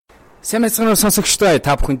Сайн мэцгэн сонсогчдоо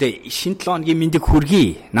та бүхэндээ шинэ 7 хоногийн мэндийг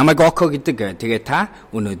хүргэе. Намайг Око гэдэг. Тэгээ та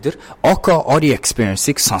өнөөдөр Око Audio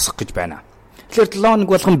Experience-ийг сонсох гэж байна. Тэгэхээр 7 хоног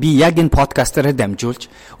болгон би яг энэ подкастаараа дамжуулж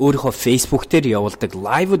өөрийнхөө Facebook дээр явуулдаг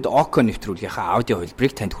Live with Око нэвтрүүлгийнхаа аудио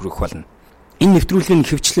хэлбэрийг танд хүргэх болно. Энэ нэвтрүүлгийн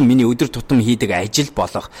хөвчлэн миний өдөр тутам хийдэг ажил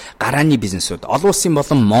болох гарааны бизнесүүд, олон улсын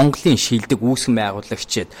болон Монголын шилдэг үүсгэн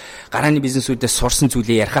байгуулагчид гарааны бизнесүүдээс сурсан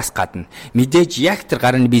зүйлээ ярихаас гадна мэдээж яг тэр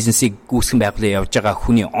гарааны бизнесийг үүсгэн байгуулан явж байгаа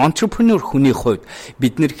хүний entrepreneur хүний хувьд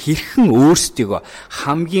бид нэр хэрхэн өөрсдийгөө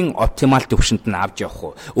хамгийн оптимал төвшөнд нь авч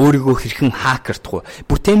явах уу, өөрийгөө хэрхэн хакердах уу,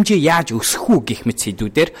 бүтээмжээ яаж өсгөх үү гэх мэт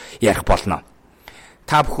сэдвүүдээр ярих болно.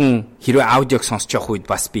 Та бүхэн хэрвээ аудиог сонсож явах үед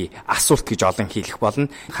бас би асуулт гэж олон хийх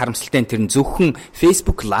болно. Харамсалтай нь тэр нь зөвхөн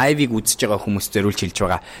Facebook Live-ыг үзэж байгаа хүмүүс зориулж хэлж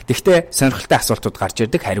байгаа. Гэхдээ сонирхолтой асуултууд гарч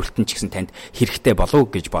ирдэг, хариулт нь ч гэсэн танд хэрэгтэй болов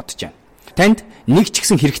уу гэж бодож байна. Танд нэг ч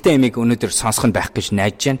гэсэн хэрэгтэй ямиг өнөөдөр сонсох нь байх гэж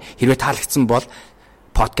найдаж байна. Хэрвээ таалагдсан бол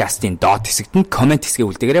подкастын доод хэсэгт нь комент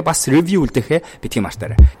хэсгээ үлдээгээрэй, бас ревю үлдээхээ битгий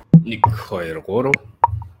мартаарай. 1 2 3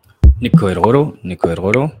 1 2 3 1 2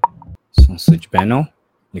 3 сонсож байна уу?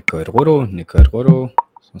 1 2 3 1 2 3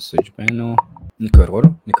 сонсож байна уу? 1 2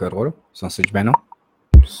 3 1 2 3 сонсож байна уу?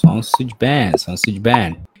 Сонсож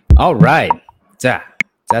байна. All right. За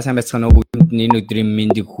сайн байцгаана уу бүгд энэ өдрийн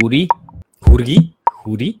мэндийг хүргэе.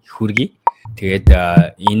 Тэгээд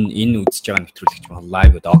энэ үзэж байгаа нэвтрүүлэгч маань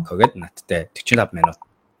Live with Oco гэдэг надтай 45 минут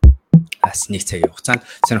бас нэг цагийн хугацаанд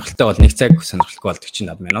сонирхолтой бол 1 цаг, сонирхолгүй бол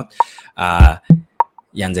 45 минут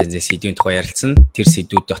янз янзын сэдвийн тухай ярилцсан. Тэр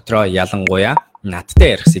сэдвүүд дотроо ялангуяа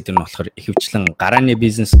надтай ярих сэдв нь болохоор ихэвчлэн гарааны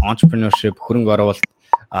бизнес, entrepreneurship, хөрөнгө оруулалт,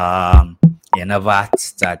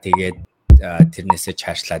 инновац, за тэгээд тэрнээсээ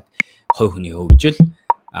чаашлаад хувь хүний хөгжил,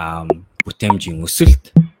 бүтээмжийн өсөлт,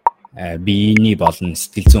 биений болон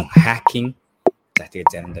сэтгэл зүйн хакинг, за тэгээд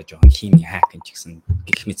заримдаа жоохон химийн хакинг ч гэсэн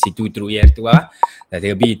гэх мэт сэдвүүд рүү ярьдаг байгаа. За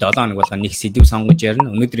тэгээд би 7 хоног болгоо нэг сэдв сонгож ярина.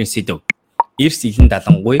 Өнөөдрийн сэдв эрс илэн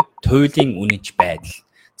далангуй туйлын үнэнч байдал.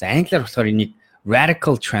 За англиар болохоор энийг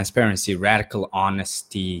radical transparency, radical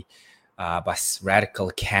honesty, бас radical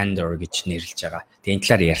candor гэж нэрлэж байгаа. Тэгээ энэ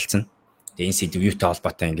талаар ярилцсан. Тэгээ энэ сэдв юутай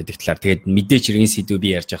холбоотой юм гэдэг талаар. Тэгээд мэдээч энэ сэдв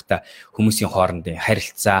би ярьж байхдаа хүмүүсийн хоорондын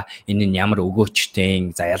харилцаа, энэ нь ямар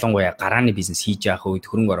өгөөчтэй, за ялангуяа гарааны бизнес хийж явах үед,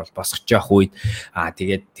 хөрөнгө оруулалт босгож явах үед,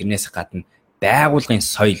 тэгээд тэрнээс гадна байгуулгын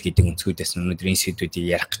соёл гэдэг өнцгүүдээс өнөөдөр энэ сэдвүүдийг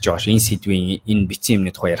ярих гэж байгаа шүү. Энэ сэдвийн энэ бичсэн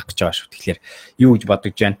юмны тухай ярих гэж байгаа шүү. Тэгэхээр юу гэж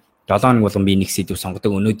бодож байна? 7 хоног болгон би нэг сэдв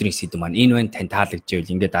сонгодог. Өнөөдрийн сэдв маань энэ байна, тань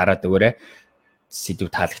таалагдчихвэл ингээд дараад өгөөрэй.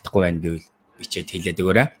 Сэдв таалагдахгүй байна гэвэл бичээд хэлээд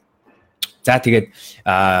өгөөрэй. За тэгээд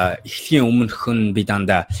эхлэхийн өмнөх нь би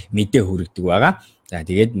дандаа мэдээ хүргэдэг байгаа. За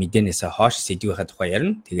тэгээд мэдээнээс хойш сэдвийнхаа тухай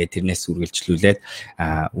ярина. Тэгээд тэрнээс үргэлжлүүлээд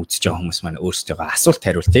үзэж байгаа хүмүүс маань өөрсдөө асуулт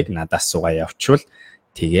хариултыг надаас суугаа явуучвал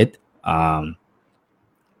тэгээд энэ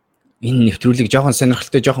нэвтрүүлэг жоохон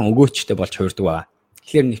сонирхолтой, жоохон өгөөчтэй болж хувирдаг байгаа.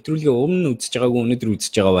 Тэгэхээр нэвтрүүлгээ өмнө үзэж байгаагүй өнөөдөр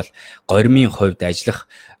үзэж байгаа бол гормын хувьд ажиллах,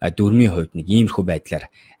 дөрмийн хувьд нэг иймэрхүү байдлаар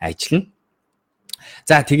ажиллана.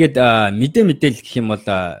 За тэгээд мэдээлэл гэх юм бол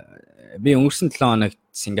би өнгөрсөн 7 хоног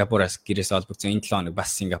Сингапураас гэрээс олбогдсон. Энэ 7 хоног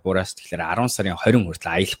бас Сингапураас тэгэхээр 10 сарын 20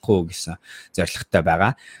 хүртэл аялахгүй гэсэн зорилготой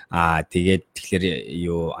байгаа. Тэгээд тэгэхээр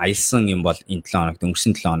аялсан юм бол энэ 7 хоногт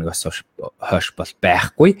өнгөрсөн 7 хоногоос хойш бол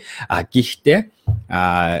байхгүй. Гэхдээ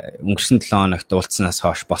өнгөрсөн 7 хоногт уулзсанаас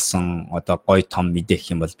хойш болсон одоо гой том мэдээ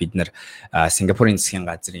гэх юм бол бид нар Сингапурын засгийн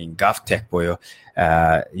газрын GovTech буюу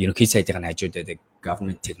ерөнхий сайдын хажууд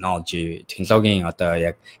government технологийн одоо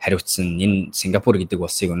яг хариуцсан энэ Сингапур гэдэг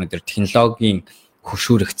улсыг өнөөдөр технологийн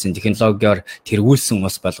хөшүүрэгдсэн, технологиор тэргүүлсэн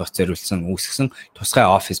улс болгох зориулсан үүсгэсэн тусгай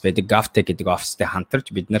офис байдаг. GovTech гэдэг офистэй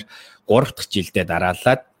хамтарч бид нар 3 дахь жилдээ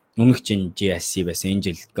дараалаад өмнөх жил GSC байсан,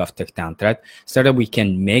 энэ жил GovTech-тэй хамтраад Startup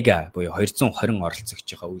Weekend Mega буюу 220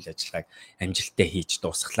 оролцогчийн үйл ажиллагааг амжилттай хийж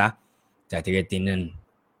дуусглаа. За тэгээд энэ нь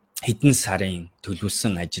хэдэн сарын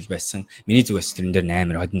төлөвлөсөн ажил байсан. Миний зүгээс тэрэн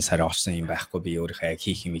дээр 8 хэдэн сар орсон юм байхгүй. Би өөрийнхөө яг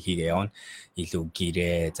хийх юм хийгээ явна. Илүү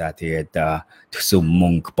гэрээ, за тэгээд төсөв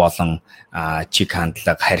мөнгө болон чиг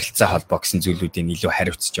хандлага, харилцаа холбоо гэсэн зүйлүүдийн илүү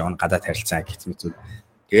хариуцж явна. Гадаад харилцаа гэх мэт зүйл.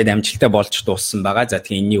 Тэгээд амжилттай болж дууссан байгаа. За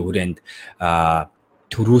тэгээд энэний хүрээнд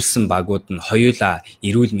төрүүлсэн багууд нь хоёулаа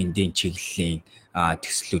эрүүл мэндийн чиглэлийн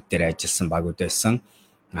төслүүд дээр ажилласан багууд байсан.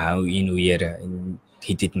 Энэ үеэр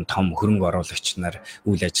хэд том хөрөнгө оруулагч нар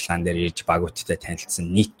үйл ажиллагаан дээр ирж багуудтай танилцсан.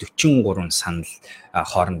 Нийт 43 санал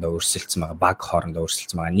хоорондоо өрсөлдсөн байгаа. Баг хоорондоо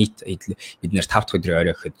өрсөлдсөн байгаа. Нийт бид нэр 5 дахь өдрийн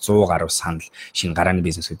орой гэхэд 100 гаруй санал шинэ гарааны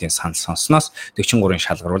бизнесүүдийн санал сонссноос 43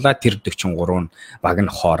 шалгаруулаад тэр 43 баг нь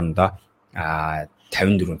хоорондоо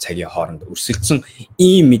 54 цагийн хооронд өрсөлдсөн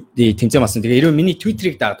ийм тэмцээн болсон. Тэгээ ерөө миний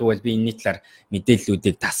Twitter-ыг дагдаг бол би энэ талаар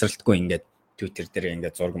мэдээллүүдийг тасралтгүй ингээд Twitter дээр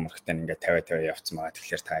ингээд зураг мөрхтэн ингээд 50 явцсан байгаа.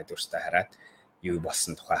 Тэгэхээр та хэд өөртөө хараад юу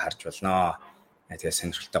болсон тухай харж болно. Тэгээ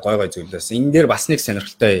сонирхолтой гой зүйлээс энэ дээр бас нэг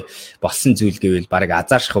сонирхолтой болсон зүйл гэвэл баг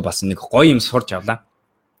азаарших бас нэг гоё юм сурч авлаа.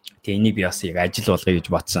 Тэгээ энийг би бас яг ажил болгоё гэж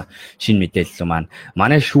бодсон. Шинэ мэдээлэл маань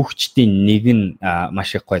манай шүүгчдийн нэг нь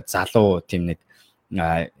маш их гоё залуу тийм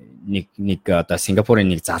нэг одоо Сингапурын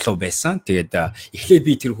нэг залуу байсан. Тэгээд эхлээд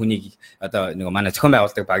би тэр хүнийг одоо нэг манай зохион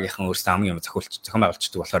байгуулалтын багийнхан өөрсдөө хамгийн юм зохион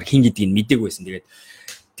байгуулцдаг болохоор хин гэдгийг мэдээгүй байсан. Тэгээд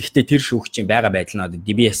гэхдээ тэр шүүгчийн байгаа байдал нь одоо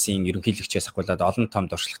DBS-ийн ерөнхийлөгчөөс ахуулаад олон том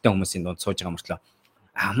туршлагатай хүмүүсийн дунд сууж байгаа мөртлөө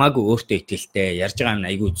хамаагүй өөртөө итгэлтэй ярьж байгаа юм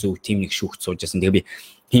айгүй зөв тийм нэг шүүгч сууж байсан. Тэгээ би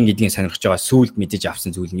хин гэдгийг сонирхож байгаа сүүлд мэдэж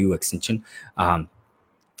авсан зүйл нь юу вэ гэсэн чинь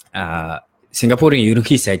Сингапурын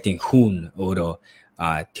ерөнхий сайдын хүүн өөрөө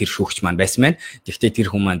тэр шүүгч маань байсан байна. Гэхдээ тэр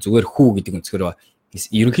хүн маань зүгээр хүү гэдэг өнцгөрөө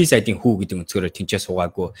ерөнхий сайдын хүү гэдэг өнцгөрөө тэнцээ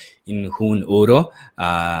суугаагүй. Энэ хүн өөрөө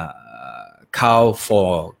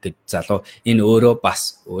Cow4 гэж залуу энэ өөрөө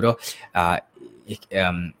бас өөрөө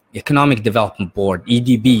Economic Development Board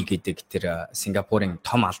EDB гэдэг тэр Сингапурын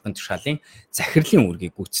том албан тушаалын захирлын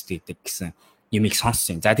үүргийг гүйцэтгэдэг гэсэн юмыг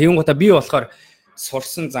сонссон. За тэгвэл гоо би болохоор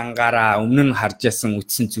сурсан зангаараа өмнө нь харж ясан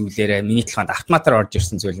үтсэн зүйлээрээ миний толгойд автоматар орж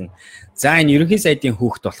ирсэн зүйл нь. За энэ ерөнхий сайдын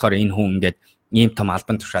хүүхэд болохоор энэ хүн ингээд ийм том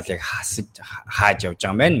албан тушаалыг хааж явж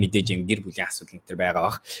байгаа юм байна. Мэдээж юм гэр бүлийн асуудал энэ төр байгаа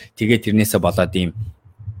бах. Тэгээ тэрнээсээ болоод ийм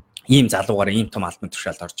залуугаар ийм том албан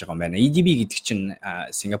тушаалд орж байгаа юм байна. EDB гэдэг чинь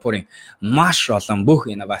Сингапурын маш олон бүх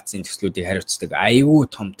инновацийн төслүүдийг хариуцдаг аюул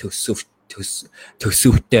том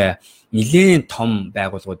төсөвтэй нэлээд том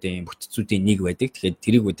байгууллагуудын бүтцүүдийн нэг байдаг. Тэгэхээр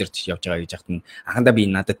тэрийг удирдах явж байгаа гэж хатна. Анхандаа би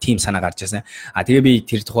надад тим санаа гарч ирсэн. Тэгээ би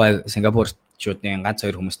тэр тухай Сингапурчуудын ганц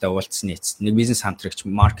хоёр хүмүүстэй уулзсны эцэст нэг бизнес хамтрагч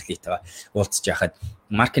Марк Литэй уулзж яхад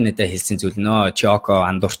Марк надад хэлсэн зүйл нөө Чоко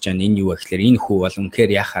андуурч энэ юу вэ гэхээр энэ хүү бол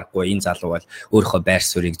үнэхээр яах аргагүй энэ залуу бол өөрийнхөө байр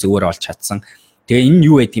суурийг зөвөр олж чадсан. Тэгээ энэ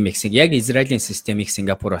юу байд юм бэ гэсэн яг Израилийн системийг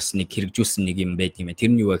Сингапур бас нэг хэрэгжүүлсэн нэг юм байд юм.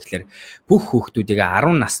 Тэр нь юу вэ гэхээр бүх хүүхдүүдийг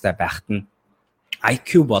 10 настай байхад нь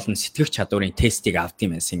IQ болон сэтгэх чадварын тестийг авд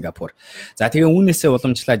юм байна Сингапур. За тэгээ үүнээсээ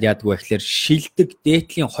уламжлаад яадаг вэ гэхээр шилдэг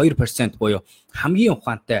дээдлийн 2% буюу хамгийн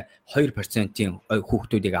ухаантай 2%-ийн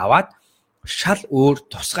хүүхдүүдийг аваад шал өөр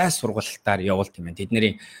тусгай сургалтаар явуулт юм байна.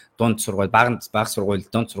 Тэдний дунд сургууль, бага сургууль,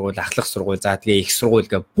 дунд сургууль, ахлах сургууль, за тэгээ их сургууль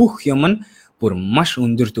гэх бүх юм нь бүр маш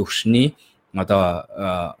өндөр түвшний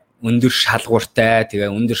одоо өндөр шалгууртай,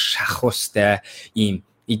 тэгээ өндөр шахуустай ийм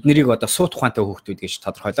эднэрийг одоо сууд ухаантай хүүхдүүд гэж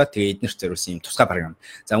тодорхойлоод тэгээ эднэрт зориулсан юм тусгай програм.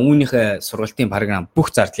 За үүнийхээ сургалтын програм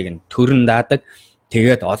бүх зардлыг нь төрөн даадаг.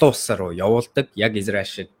 Тэгээд олон улсаар руу явуулдаг. Яг Израиль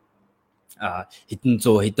шиг хэдэн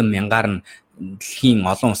зуун хэдэн мянгаар нь дэлхийн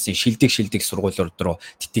олон улсын шилдэг сургуулиуд руу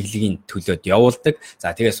тэтгэлгийн төлөөд явуулдаг.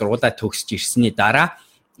 За тэгээ сургуулаа төгсөж ирсний дараа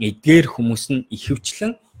эдгээр хүмүүс нь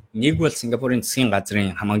ихэвчлэн нэг бол Сингапурын засгийн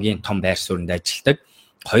газрын хамгийн том байр сууринд ажилладаг.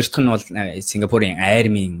 Хоёр дахь нь бол Сингапурын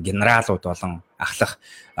армийн генералууд болон ахлах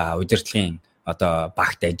удирдлагын одоо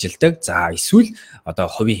багт ажилладаг. За эсвэл одоо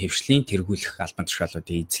хувийн хвшлийн тэргүүлэх албан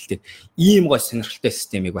тушаалуудыг эзэлдэг. Ийм гой сонирхолтой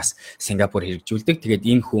системийг бас Сингапур хэрэгжүүлдэг. Тэгээд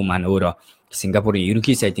энэ хүү маань өөрөө Сингапурын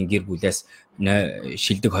ерөнхий сайдын гэр бүлээс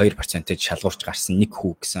шилдэг 2%-д шалгуурч гарсан нэг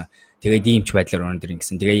хүү гэсэн. Тэгээд ийм ч байдлаар өндөр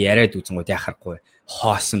ингэсэн. Тэгээ яриад үзэнгууд яхахгүй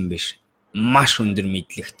хоосон биш. Маш өндөр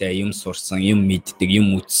мэдлэгтэй юм сурсан, юм мэддэг,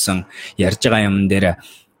 юм үзсэн, ярьж байгаа юм дээр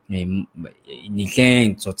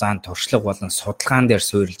нэлээд зузаан туршлага болон судалгаан дээр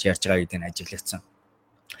суурилж ярьж байгаа гэдэг нь ажиглагдсан.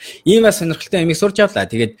 Ийм бас сонирхолтой юмыг сурч авлаа.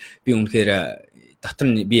 Тэгээд би үнэхээр дотор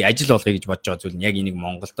нь би ажил болгоё гэж бодож байгаа зүйл нь яг энийг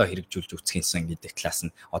Монголдо хэрэгжүүлж үсгийнсэн гэдэг талаас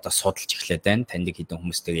нь одоо судалж эхлээд байна. Таньдаг хэдэн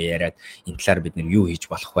хүмүүстэйгээ яриад энэ талаар бид нэр юу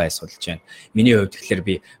хийж болох вэ судалж байна. Миний хувьд тэгэхээр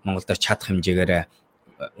би Монголдо чадах хэмжээгээр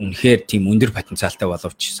үнэхээр тийм өндөр потенциалтай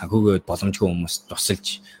боловч санхүүгийн боломжгүй хүмүүс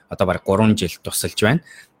тусалж одоо бараг 3 жил тусалж байна.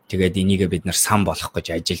 Тэгээд энийг бид нар сан болох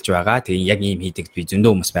гэж ажиллаж байгаа. Тэгээд яг ийм хийдэг би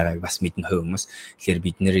зөндөө хүмүүс байгааг бас мэднэ хувь хүмүүс. Тэгэхээр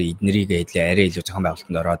бид нэр эднэрийг арай илүү зохион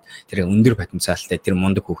байгуулалтанд ороод тэр өндөр потенциалтай тэр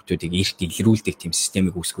мундаг хүүхдүүдийг эрт илрүүлдэг тийм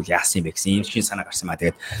системийг үүсгүүл яасан юм бэ гэсэн ийм шин санаа гарсан ба.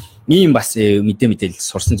 Тэгээд ийм бас мэдээлэл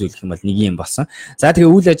сурсан зүйл гэх юм бол нэг юм болсон. За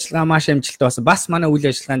тэгээд үйл ажиллагаа маш амжилттай болсон. Бас манай үйл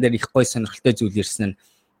ажиллагаан дээр их гоё сонирхолтой зүйл ирсэн нь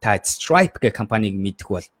та Stripe гэх компанийг мэдэх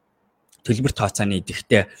бол төлбөр тооцооны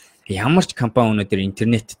идэвхтэй ямар ч компани өнөөдөр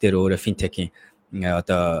интернет дээр өөрөө финтекийн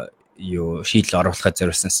одоо юу шийдэл оруулахад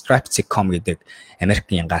зориулсан Stripe.com гэдэг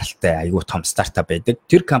Америкийн гаралтай айгүй том стартап байдаг.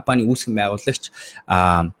 Тэр компани үүсгэн байгуулагч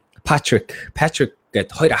Patrick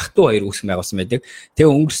гэдэг хоёр ах トゥ хоёр үүсгэн байгуулсан байдаг. Тэгээ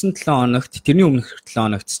өнгөрсөн 7 хоногт тэрний өмнөх 7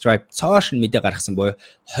 хоногт Stripe цоошин мэдээ гаргасан буюу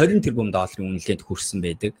 20 тэрбум долларын үнэлгээнд хүрсэн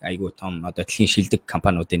байдаг. Айгүй том одоо дэлхийн шилдэг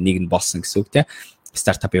компаниудын нэг нь болсон гэсэн үг тийм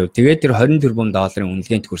стартап юу. Тэгээд тэр 20 тэрбум долларын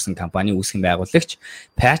үнэлгээнд хүрсэн компани үүсгэн байгуулагч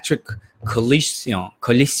Patrick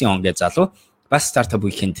Collison гэж залуу бас стартап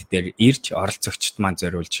weekend дээр ирж оролцогчд маань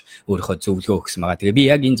зориулж өөрийнхөө зөвлөгөө өгсөн байгаа. Тэгээ би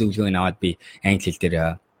яг энэ зөвлөгөөг аваад би англи хэл дээр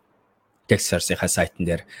Texas-ийнхаа сайтн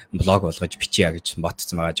дээр блог болгож бичье гэж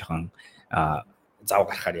ботцсон байгаа жоохон зав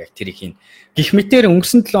гарахаар яг тэрийг хийн. Гэх мэтээр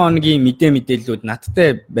өнгөрсөн 7 хоногийн мэдээллүүд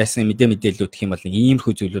надтай байсан мэдээллүүд гэх юм бол нэг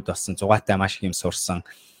иймэрхүү зүйлүүд болсон. Зугаатай маш их юм сурсан.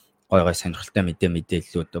 Гой сонирхолтой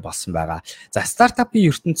мэдээллүүд болсон байгаа. За стартапын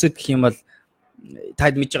ертөнцид гэх юм бол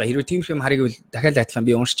таад мэдж байгаа хэрвээ тийм юм харъя гэвэл дахиад адилхан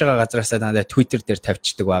би уншиж байгаа газараасаа надад Twitter дээр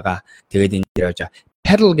тавьчихдаг байгаа. Тэгээд энэ дээр явж байгаа.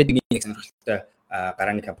 Petal гэдэг нэг сонирхолтой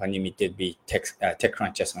гарааны компани мэдээд би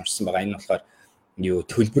TechCrunch-аас уншсан байгаа. Энэ болохоор юу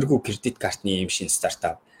төлбөргүй кредит картны юм шин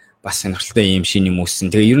стартап бас сонирхолтой юм шин юм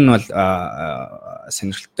үүссэн. Тэгээ ер нь бол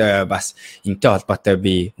сонирхолтой бас энэтэй холбоотой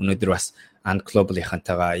би өнөөдөр бас And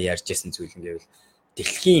Global-ийнхантайгаа ярьжсэн зүйл нь гэвэл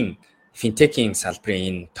дэлхийн финтекийн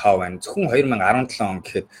салбарын энэ тоо байна. Зөвхөн 2017 он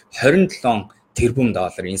гэхэд 27 тэрбум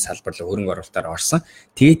доллар энэ салбар руу хөрөнгө оруулалтаар орсон.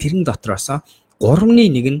 Тэгээ тэрэн дотроос 3-ны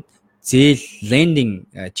 1 нь зээл лендинг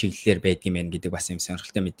чиглэлээр байдаг юм байна гэдэг бас юм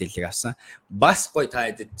сонирхолтой мэдээллийг авсан. Бас гоё та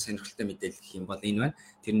хэд сонирхолтой мэдээлэл гэх юм бол энэ байна.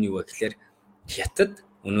 Тэр нь юу вэ гэхээр Хятад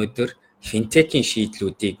өнөөдөр финтекийн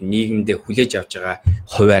шийдлүүдийг нийгэмдээ хүлээж авч байгаа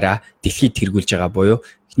хуваараа дэлхийд тэргүүлж байгаа буюу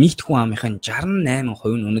нийт хүн амынхаа 68%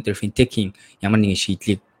 нь өнөөдөр финтекийн ямар нэгэн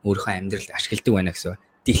шийдлийг өөрийнхөө амьдралд ашигладаг байна гэсэн.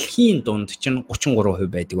 Дэлхийн дунд чинь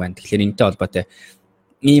 33% байдаг байна. Тэгэхээр энэтэй холбоотой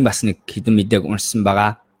ийм бас нэг хэдэн мэдээг уншсан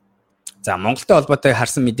байгаа. За Монголтой холбоотой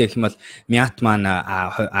харсан мэдээ гэх юм бол Мят маань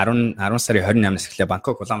 10 сарын 28-наас эхлээ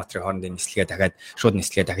Бангкок Улаанбаатарын хоорондын нислэгээ дахиад шууд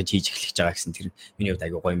нислэгээ дахиж хийж эхлэх байгаа гэсэн тэр миний хувьд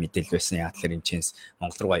аягүй гоё мэдээлэл байсан. Яа тэгэхээр энэ чинь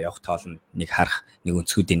Монгол руугаа явах тоол нэг харах нэг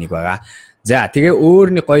өнцгүүдийн нэг байгаа. За тэгээ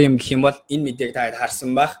өөр нэг гоё юм гэх юм бол энэ мэдээг та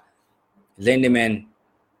харсан бах. Lendman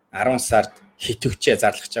 10 сард хитвчээ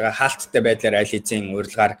зарлах байгаа хаалттай байдлаар аль хэзээ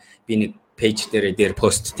урилгаар би нэг пэйж дээр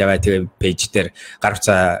пост тавиад тэгээ пэйж дээр гар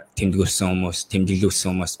утсаа тэмдэглэсэн хүмүүс,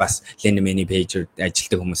 тэмдэглүүлсэн хүмүүс бас Lendman-ийн пэйжээр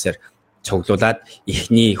ажилладаг хүмүүсээр цуглуулад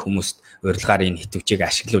эхний хүмүүст урилгаар энэ хитвчийг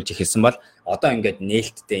ашиглуулж эхэлсэн бол одоо ингээд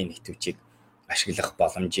нээлттэй энэ хитвчийг ашиглах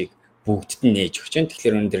боломжийг бүгдд нь нээж өгч байна.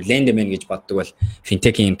 Тэгэхээр өнөөдөр Lendman гэж боддог бол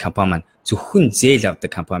финтекийн компани маань зөвхөн зээл авдаг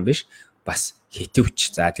компани биш, бас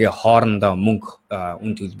хитвч. За тэгээ хоорондоо мөнгө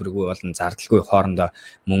үн төлбөргүй болон зардалгүй хоорондоо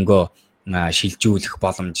мөнгөө шилжүүлэх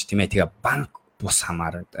боломж тийм ээ. Тэгээ банк бус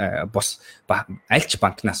аль ч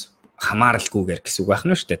банкнаас хамааралгүйгээр гэсэн үг байх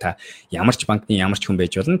нь шүү дээ. Та ямар ч банкны ямар ч хүн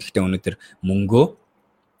байж болно. Гэхдээ өнөөдөр мөнгөө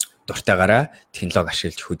дуртайгаараа технологи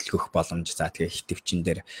ашиглаж хөдөлгөх боломж. За тэгээ хитвчин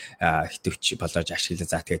дээр хитвч болоож ашиглаж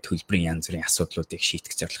за тэгээ төлбөрийн янз бүрийн асуудлуудыг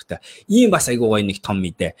шийдэх зорилготой. Ийм бас айгүй гоё нэг том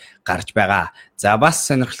мэдээ гарч байгаа. За бас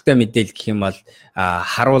сонирхолтой мэдээлэл гэх юм бол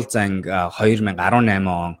харуул занг 2018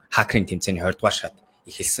 он хакерын тэмцээний 20 дугаар шат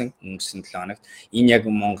эхэлсэн өнгөрсөн 7 хоногт. Энэ яг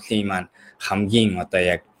Монголын маань хамгийн одоо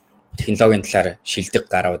яг технологийн талаар шилдэг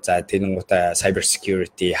гарав. За тэнгуутаа cyber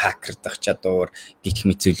security, хакердах чадвар гэх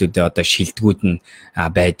мэт зүйлүүдэд одоо шилдэгүүд нь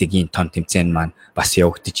байдаг энэ том тэмцээн маань бас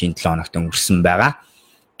явагдаж энэ 7 хоногт өнгөрсөн байгаа.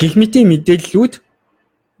 Гэх мэтийн мэдээллүүд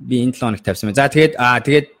би энэ 7 хоногт тавьсан байна. За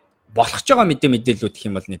тэгээд болох ч байгаа мэдээллүүд гэх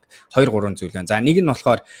юм бол нэг 2-3 зүйл байна. За нэг нь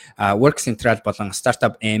болохоор Work Central болон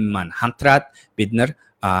Startup M маань хамтраад бид нар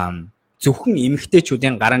зөвхөн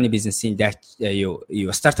эмэгтэйчүүдийн гарааны бизнесийн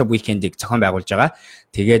стартап уикендийг зохион байгуулж байгаа.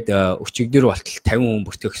 Тэгээд өчигдөр болтол 50 хүн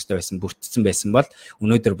бүртгэх ёстой бүрдсэн байсан бол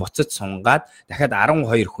өнөөдөр буцаж сунгаад дахиад 12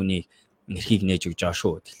 хүний нэрхийг нээж өгч байгаа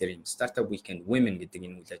шүү. Тэгэхээр энэ Startup Weekend Women гэдэг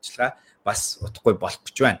энэ үйл ажиллагаа бас утгагүй болох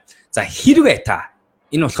гэж байна. За хэрвээ та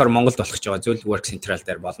энэ болохоор Монголд болох гэж байгаа зүйл Work Central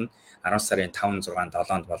дээр болно. 10 сарын 5, 6,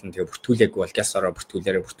 7-нд болно. Тэгээ бүртгүүлээгүй бол гясороо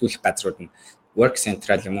бүртгүүлэх газрууд нь Work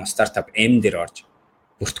Central юм уу Startup M дээр орж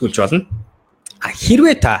бүртгүүлж болно.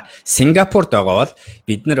 Хэрвээ та Сингапурт байгаа бол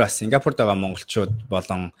бид нар бас Сингапурт байгаа монголчууд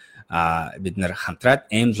болон бид нар хамтраад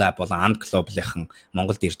M-Lab болон And Global-ийн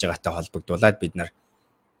Монголд ирж байгаатай холбогдуулаад бид нар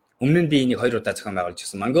өмнө нь би энийг 2 удаа зохион байгуулж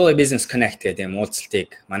ирсэн. Mongolia Business Connect гэдэг юм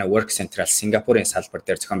уулзалтыг манай Work Central Сингапурын салбар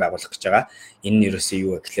дээр зохион байгуулах гэж байгаа. Энэ нь ерөөсөө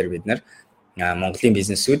юу вэ гэхээр бид нар Монголын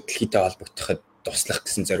бизнесүүд дэлхийдээ холбогдоход туслах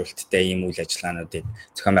гэсэн зорилттой ийм үйл ажиллагаануудыг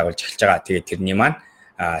зохион байгуулж эхэлж байгаа. Тэгээд тэрний маань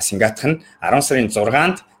Сингапурт нь 10 сарын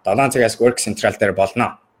 6-нд 7 цагаас Work Central дээр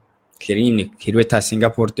болно. Тэгэхээр ийм нэг хэрвээ та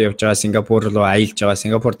Сингапурд явж байгаа, Сингапур руу аялж байгаа,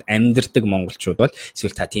 Сингапурт амьдардаг монголчууд бол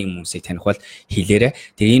эсвэл та тийм хүмүүсийг таних бол хэлээрэй.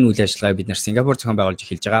 Тэгээ энэ үйл ажиллагааг бид нар Сингапур зохион байгуулж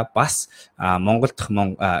эхэлж байгаа. Бас Монголд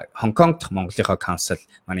Хонконг дахь Монголынхоо council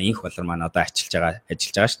манай инх болор маань одоо ажиллаж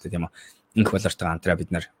байгаа шүү дээ тийм үү. Инх болортойгоо хамтраа бид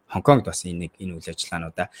нар Хонконгд бас энэ үйл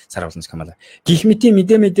ажиллагаануудаа сар болгон зохион байгуулаа. Гэх мэтийн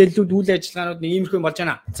мэдээллүүд үйл ажиллагаанууд нэг иймэрхүү болж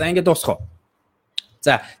байна. За ингээд дуусах уу?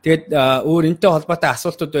 За тэгээд өөр энэтэй холбоотой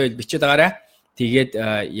асуултууд байвал бичээд байгаарай. Тэгээд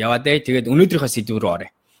яваад бай. Тэгээд өнөөдрийнхөө сэдв рүү оръё.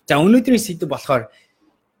 За өнөөдрийн сэдв болохоор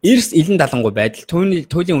эрс илэн далангуй байдал, туйлын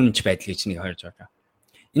үнэнч байдал гэж нэг хоёрж байгаа.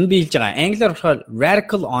 Энэ би хэлж байгаа. Англиар болохоор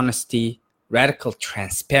radical honesty, radical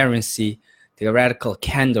transparency, Тэгээ Radical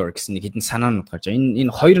Candor гэсэн нэг хэдэн санаанууд гарч байгаа.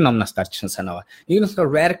 Энэ хоёр номноос гарч ирсэн санаа ба. Нэг нь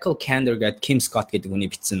болохоор Radical Candor гэдэг Kim Scott гэдэг хүний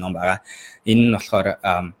бичсэн ном байгаа. Энэ нь болохоор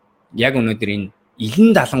яг өнөөдөр энэ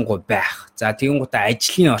илэн далангуй байх. За тэгэнгუутаа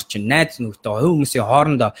ажлын орчин, найз нөхдөд, хувь хүмүүсийн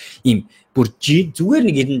хоорондоо ийм бүр зүгээр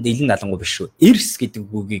нэг илэн далангуй биш шүү. Эрс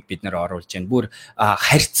гэдэг үгийг бид нэр оруулж байна. Бүр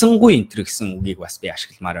харьцангуй энтер гэсэн үгийг бас би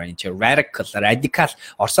ашигламаар байна. Чи radical,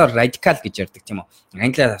 орсоор radical гэж ярьдаг тийм үү?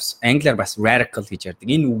 Англиар бас radical гэж ярьдаг.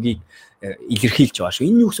 Энэ үгийг илэрхийлж байгаа шүү.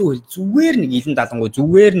 Энэ юу гэсэн үг вэ? Зүгээр нэг илэн далангуй,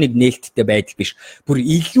 зүгээр нэг нээлттэй байдал биш. Бүр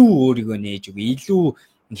илүү өөрийгөө нээж өгөө, илүү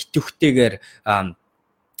нэтвхтэйгээр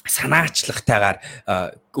санаачлагтайгаар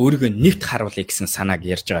өөрийгөө нэгт харуулъя гэсэн санааг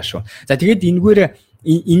ярьж байгаа шүү. За тэгээд энэгээр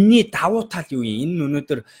энэний давуу тал юу юм? Энэ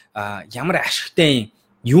өнөөдөр ямар ашигтай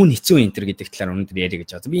юу хэцүү энтер гэдэг талаар өнөөдөр яриа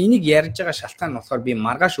гэж байгаа. Би энийг ярьж байгаа шалтгаан нь болохоор би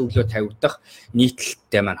маргааш өглөө тавигдах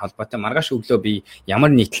нийтлэлтэй маань холбоотой. Маргааш өглөө би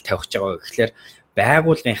ямар нийтлэл тавих гэж байгаа вэ гэхээр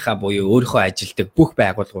байгууллагынхаа буюу өөрийнхөө ажилдаг бүх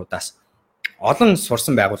байгууллагуудаас олон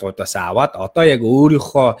сурсан байгууллагуудаас аваад одоо яг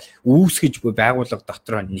өөрийнхөө үүсгэж буй байгууллага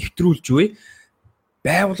дотроо нэвтрүүлж буй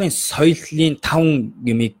байгууллагын соёлын 5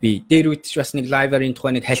 гэмиг би дээр үтж бас нэг лайварын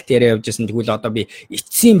тухай нэг хальт яриа явуулж байсан. Тэгвэл одоо би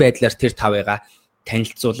эцсийн байдлаар тэр 5-ыгаа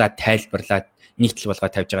танилцуулаад тайлбарлаад нийтлэл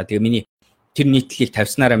болгоод тавьж байгаа. Тэгээ миний тэр нийтлэлийг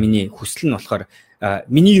тавьснараа миний хүсэл нь болохоор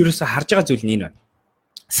миний ерөөсө харж байгаа зүйл нь энэ байна.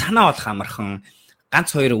 Санаа болох амархан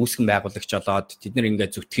ганц хоёр үүсгэн байгуулагч болоод тэд нэр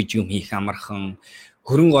ингээд зүтгэж юм хийх амархан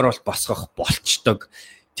хөрөнгө оруулалт босгох болчдог.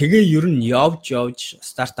 Тэгээ ер нь явж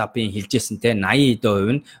стартапын хэлжсэнтэй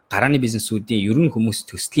 80% нь гарааны бизнесүүдийн ер нь хүмүүс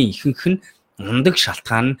төслийн ихэнх нь ундаг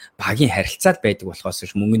шалтгаан нь багийн харилцаад байдаг болохоос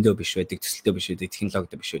биш мөнгөндөө биш байдаг, төсөлтөө биш байдаг,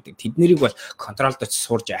 технологид биш байдаг. Тэднэрийг бол контролд очиж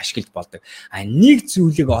сурж ашиглаж болдог. Нэг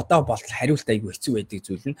зүйлийг одоо болтол хариулт айгүй хэцүү байдаг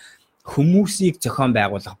зүйл нь хүмүүсийг зохион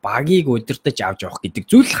байгуулах, багийг удирдах авч явах гэдэг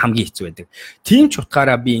зүйл хамгийн хэцүү байдаг. Тийм ч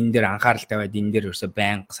утгаараа би энэ дээр анхаарал тавиад энэ дээр ерөөсө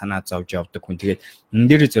байнга санаа зовж явдаг хүн. Тэгээд энэ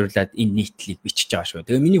дээр зориулаад энэ нийтлэлийг бичиж байгаа шүү.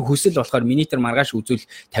 Тэгээ миний хүсэл болохоор миний тэр маргааш үзүүл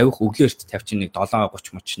тавих өглөөрт тавьчин нэг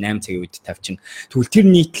 7:30 8 цагийн үед тавьчин. Тэгвэл тэр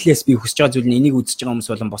нийтлэлээс би хүсэж байгаа зүйл нь энийг үзэж байгаа хүмүүс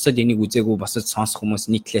болон босод энийг үзээгүй босод сонсох хүмүүс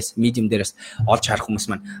нийтлэлээс медиум дээрээс олж харах хүмүүс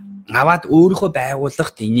маань аваад өөрийнхөө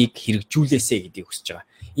байгууллагт энийг хэрэгжүүлээсэ гэдгийг хүсэж байгаа.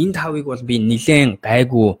 Энэ тавыг бол би нэлээд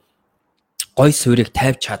гайгүй гой суурийг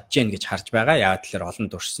тавьж чадчихээн гэж харж байгаа. Яагаад тэгэхээр олон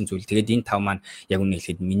дуршсан зүйл. Тэгээд энэ тав маань яг үнэ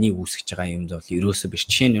хэлэхэд миний үүсгэж байгаа юм бол ерөөсөө биш.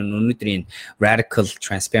 Жишээ нь өнөөдрийн radical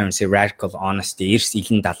transparency, radical honesty, эрс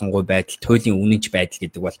илэн далангуй байдал, туйлын үнэнч байдал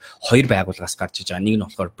гэдэг бол хоёр байгууллагаас гарч иж байгаа. Нэг нь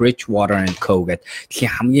болохоор Bridgewater & Co гэдэг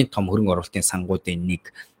дэлхийн хамгийн том хөрөнгө оруулалтын сангуудын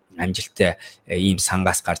нэг амжилттай ийм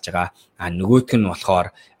сангаас гарч байгаа. Нөгөөх нь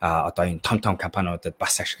болохоор одоо энэ том компаниудад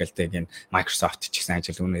бас ашигладаг энэ Microsoft ч гэсэн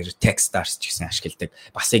ажил үнээр Techstars ч гэсэн ашигладаг.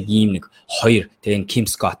 Бас яг ийм нэг хоёр тэгээ Kim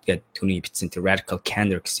Scott гэдэг түүний бичсэн тэр Radical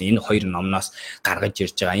Candor гэсэн энэ хоёр номноос гаргаж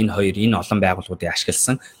ирж байгаа. Энэ хоёр энэ олон байгууллагуудыг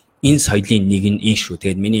ашигласан энэ соёлын нэг нь энэ шүү.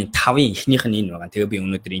 Тэгээд миний 5-ын эхнийх нь энэ байгаа. Тэгээ би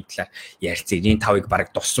өнөөдөр энэ талаар ярилцъя. Энэ 5-ыг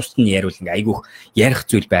бараг тус нь яриул ингээ айгүйх ярих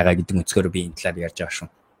зүйл байгаа гэдэг өнцгөр би энэ талаар ярьж байгаа шүү.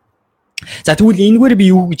 За тэгвэл энэгээр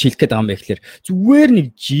би юу гэж хэлэх гээд байгаа юм бэ гэхээр зүгээр нэг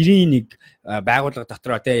жирийн нэг байгууллага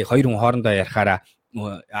дотроо те хоёр хүн хоорондоо ярихаараа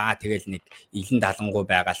тэгэл нэг илэн далангуй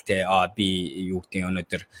байгаа л те би юу гэдэг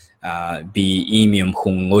өнөөдөр би ийм юм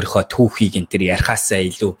хүн өөрийнхөө түүхийг энэ төр ярихаасаа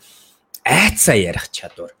илүү айцаа ярих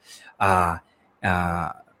чадвар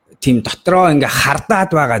тийм дотроо ингээ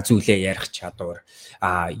хардаад байгаа зүйлээ ярих чадвар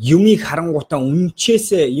юмыг харангуйтаа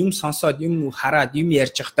үнчээсээ юм сонсоод юм хараад юм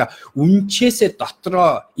ярьж байхдаа үнчээсээ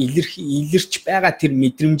дотроо илэрч байгаа тэр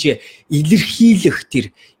мэдрэмжээ илэрхийлэх тэр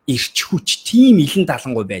эрч хүч тийм илэн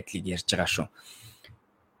далангуй байдлыг ярьж байгаа шүү.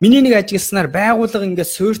 Миний нэг ажигласнаар байгууллага ингээ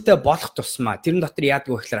суйртай болох тусмаа тэрэн дотор яадаг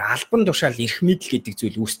вэ гэхээр албан тушаал эрх мэдэл гэдэг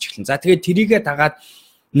зүйл үүсч эхэлнэ. За тэгээд тэрийгээ дагаад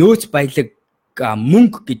нөөц баялаг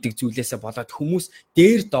мөнгө гэдэг зүйлээсээ болоод хүмүүс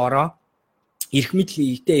дээр доороо эрх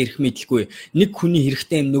мэдлээ эрх мэдлгүй нэг хүний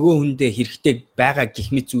хэрэгтэй юм нөгөө хүндээ хэрэгтэй байгаа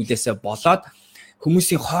гэх мэт зүйлээсээ болоод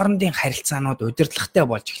хүмүүсийн хоорондын харилцаанууд удирдлагатай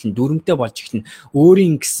болж эхэлнэ, дүрмтэй болж эхэлнэ,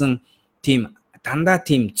 өөрийн гэсэн тийм дандаа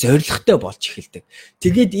тийм зоригтой болж эхэлдэг.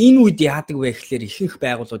 Тэгээд энэ үед яадаг вэ гэхээр ихэнх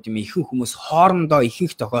байгууллагууд юм ихэнх хүмүүс хоорондоо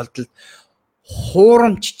ихэнх тохиолдолд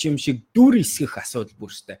хуурамч юм шиг дүр эсгэх асуудал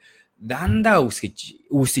бүрстэй дандаа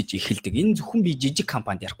үүсэж эхэлдэг. Энэ зөвхөн би жижиг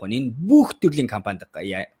компанид ярихгүй. Энэ бүх төрлийн компанид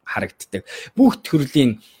харагддаг. Бүх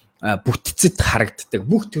төрлийн бүтцэд харагддаг.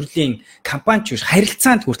 Бүх төрлийн компанич биш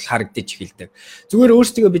харилцаанд хүртэл харагдаж эхэлдэг. Зүгээр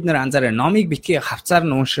өөрсдөө бид нэр анзаараа номыг битгий хавцаар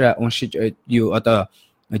нь уншиж юу одоо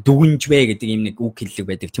дүгнж вэ гэдэг юм нэг үг хэллэг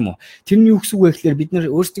байдаг тийм үү. Тэрний юу гэсэн үг вэ гэхээр бид нар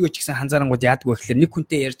өөрсдөө ч гэсэн ханзаарангууд яадаг вэ гэхээр нэг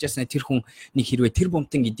хүнтэй ярьж яснаа тэр хүн нэг хэрвээ тэр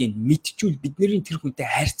бомтон гэдгийг мэдчихвэл бидний тэр хүнтэй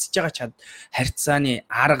харьцаж байгаа харьцааны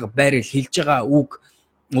арга барил хэлж байгаа үг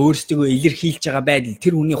өөрсдөө илэрхийлж байгаа байдал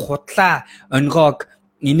тэр хүний худлаа онгоог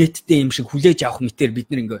инээдтэй юм шиг хүлээж авах мэтэр бид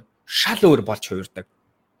нар ингээ шал өөр болж хуурдаг.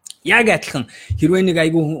 Яг адилхан хэрвээ нэг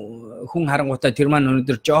айгүй хүн харангуйтаа тэр маань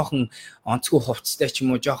өнөөдөр жоохон онцгүй хувцастай ч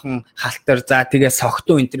юм уу, жоохон халтар, за тэгээ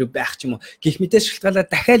согтуу энэ төр байх ч юм уу. Гэх мэтээс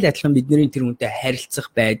шалтгаалаад дахиад адилхан бидний тэр хүнтэй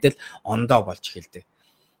харилцах байдал ондоо болж эхэлдэг.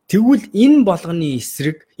 Тэгвэл энэ болгоны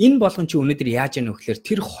эсрэг, энэ болгон чи өнөөдөр яаж яах вэ гэхээр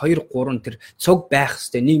тэр 2 3 тэр цуг байх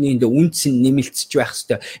хэвээр нэг нэгэндээ үнц нь нэмэлцэж байх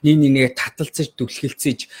хэвээр нэг нэгээ таталцаж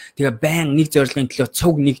түлхэлцэж тэгээ байн нэг зорилгын төлөө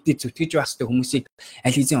цуг нэгдэж зүтгэж байх хэвээр хүмүүсийг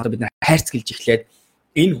аль хэзээ одоо бид нар хайрцгалж эхлээд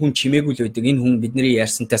энэ хүн чимээгүй л байдаг, энэ хүн бидний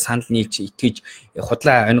ярьсантай санал нийлж итгэж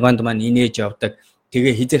худлаа онгонд маань инээж явдаг.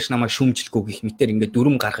 Тэгээ хизээш намайг шүмжлэхгүй гэх мэтэр ингээд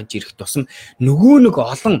дүрм гаргаж ирэх тусам нөгөө нэг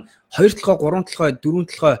олон 2 толгой 3 толгой 4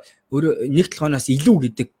 толгой нэг толгоноос илүү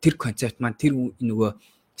гэдэг тэр концепт маань тэр нөгөө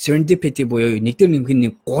serendipity буюу нэг дээр нэмэх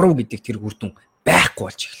нэг 3 гэдэг тэр үр дүн байхгүй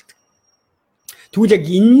болж эхэлдэг. Тэгвэл яг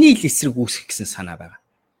энэний л эсрэг үүсэх гэсэн санаа байгаа.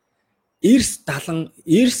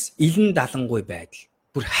 Эрс илэн далангүй байдал.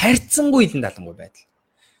 Бүр хайрцангуй илэн далангүй байдал.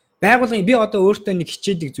 Байгууллагын би одоо өөртөө нэг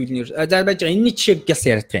хичээдэг зүйл нь за байж байгаа энэний жишээг гяс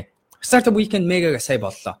яриад. Startup Weekend Mega-га сая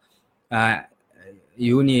боллоо.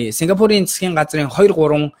 Юуны Сингапурын засгийн газрын 2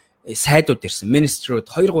 3 сайдууд ирсэн. Министрүүд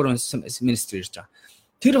 2 3 министр ирж байгаа.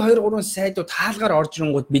 Тэр 2 3 сайдууд хаалгаар орж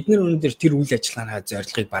ирэнгууд бид нар өнөөдөр тэр үйл ажиллагааны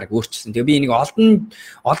зорилгыг баг өөрчилсөн. Тэгээ би энийг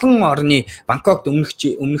олон орны Бангкокт өмнөх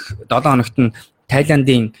 7 хоногт нь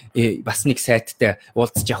Тайландын бас нэг сайттай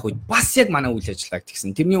уулзж явах үед бас яг манай үйл ажиллагааг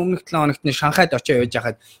тэгсэн. Тэрний өмнөх 7 хоногт нь Шанхайд очиж явж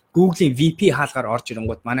байхад Google-ийн VP хаалгаар орж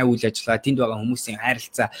ирэнгууд манай үйл ажиллагаа тэнд байгаа хүмүүсийн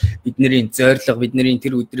харилцаа, бидний зорилго, бидний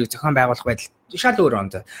тэр өдрийг зохион байгуулах байдал шал өөр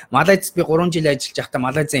онц. Малайзд би 3 жил ажиллаж байхдаа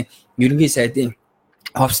Малайзын ерөнхий сайдын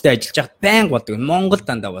офстой ажиллаж байхад байнга болдог. Монгол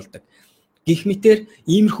дандаа болдог. Гэх мэтэр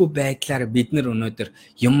иймэрхүү байдлаар бид нар өнөөдөр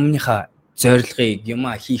юмныхаа зорилгыг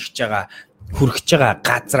юмаа хийх гэж байгаа хүрхэж байгаа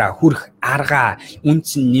газраа, хүрх аргаа,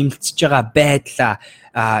 үнц нь нэмэлцэж байгаа байдлаа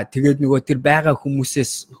тэгээд нөгөө тэр байгаа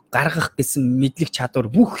хүмүүсээс гаргах гэсэн мэдлэг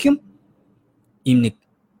чадвар бүх юм ийм нэг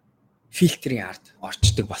фильтрийн ард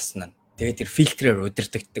орчдөг болсон нь. Тэгээд тэр фильтрээр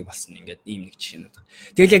удирдагддаг болсон ингээд ийм нэг жишээнүүд.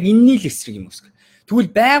 Тэгэл яг энэний л эсрэг юм үсгэх.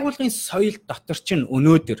 Тэгвэл байгуулгын соёл дотор чинь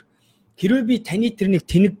өнөөдөр хэрвээ би таны тэр нэг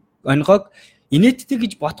тэнэг онгойг инээдтэй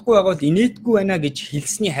гэж бодохгүй байгаа бол инээдгүй байна гэж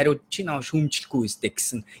хэлсний хариуд чи наа шүүмжлэхгүй үстэй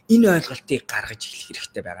гэсэн энэ ойлголтыг гаргаж эхлэх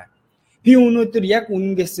хэрэгтэй байгаа. Би өнөөдөр яг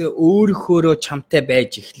үнэнгээс өөрийнхөөрөө чамтай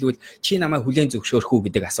байж эхлүүл чи намайг хүлээн зөвшөөрөх үү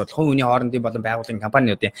гэдэг асуудал. Хувь хүний хоорондын болон байгууллагын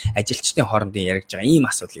компаниудын ажилчдын хоорондын яригдж байгаа ийм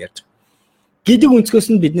асуудал ярьж байгаа. Гэдэг өнцгөөс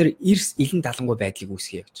нь бид нэр эрс илэн далангүй байдлыг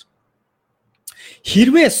үүсгэе гэж.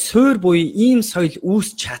 Хэрвээ суур буюу ийм соёл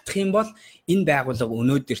үүсч чадах юм бол энэ байгууллага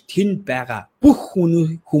өнөөдөр тэнд байгаа бүх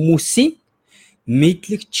хүмүүсийн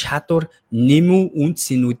мэдлэг чадвар нэмүү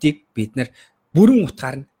үнцнүүдийг бид нар бүрэн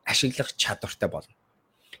утгаар нь ашиглах чадвартай болно.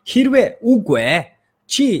 Хэрвээ үгүй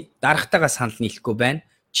чи дарагтайгаа санал нийлэхгүй байна.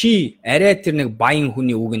 Чи арай тэр нэг баян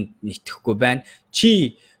хүний үгэнд нэтгэхгүй байна.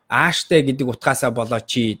 Чи ааштай гэдэг утгаасаа болоо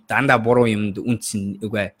чи дандаа буруу юмд үнц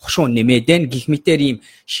үгүй хошуу нэмээд байна. Гэх мэтэр ийм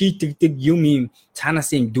шийтгдэг юм ийм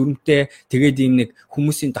цаанаас ийм дүрмтэй тэгээд ийм нэг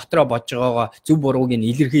хүмүүсийн дотроо бодж байгаагаа зөв бурууг нь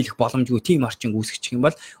илэрхийлэх боломжгүй тийм орчин үүсгэж юм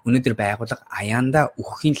бол өнөөдөр байгууллага аяандаа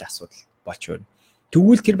өөххийн л асуудал болж байна.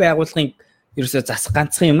 Тэгвэл тэр байгууллагын ерөөсөө засах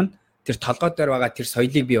ганцхан юм нь тэр толгой дээр байгаа тэр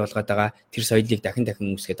соёлыг бий болгоод байгаа тэр соёлыг дахин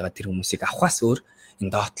үүсгэж байгаа тэр хүмүүсийг авахаас өөр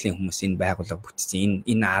энэ доотлын хүмүүс энэ байгууллага бүтцэн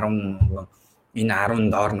энэ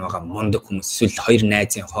 10 доор нь байгаа мундаг хүмүүс эсвэл 2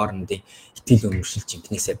 найзын хоорондын итгэл үнэмшил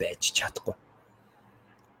жинкнээсээ байж чадахгүй.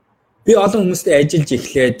 Би олон хүмүүстэй ажиллаж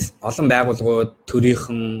эхлээд олон байгууллагууд,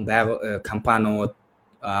 төрийнхэн, компаниуд,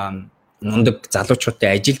 мундаг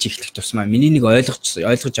залуучуудтай ажиллаж эхлэх тусмаа миний нэг ойлгож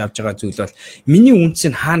авч байгаа зүйл бол миний үнц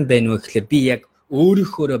нь хаана байна вэ гэхээр би яг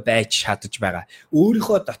өөрийнхөөрөө байж чадаж байгаа.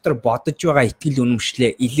 Өөрийнхөө дотор бодож байгаа итгэл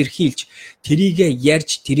үнэмшлээ илэрхийлж, тэрийгэ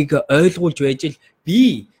ярьж, тэрийгэ ойлгуулж байж л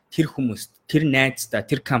би тэр хүмүүст, тэр найздаа,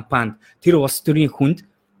 тэр компанид, тэр улс төрийн хүнд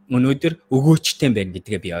өнөөдөр өгөөчтэй байна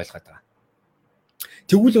гэдгээ би ойлгоод байгаа.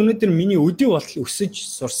 Тэгвэл өнөөдөр миний өдөө бол өсөж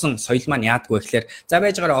сурсан соёл маань яадгүй гэхээр за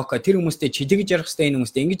байж байгаа окей тэр хүмүүстэй чи тэгж ярих хэрэгтэй энэ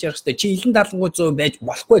хүмүүстэй ингэж ярих хэрэгтэй чи илэн далангуй 100 байж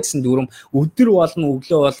болохгүй гэсэн дүрм өдөр болгон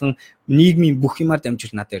өглөө болгон нийгмийн бүх юмар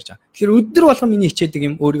дамжуулж надад ярьж байгаа. Тэгэхээр өдөр болгон миний хичээдэг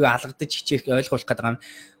юм өөрийгөө алгадаж хичээх ойлгуулах гэдэг юм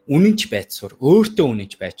үнэнч байж сур өөртөө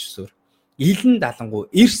үнэнч байж сур илэн далангуй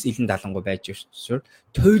эрс илэн далангуй байж сур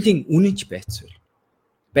туйлын үнэнч байж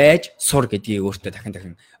сур гэдгийг өөртөө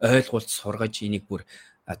дахин ойлгуулж сургаж энийг бүр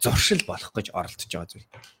зуршил болох гэж оролдож байгаа зүйл.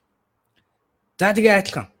 За тэгээ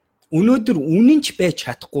адилхан. Өнөөдөр үнэнч байж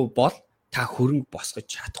чадахгүй бол та хөрөнгө босгож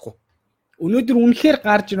чадахгүй. Өнөөдөр үнэхээр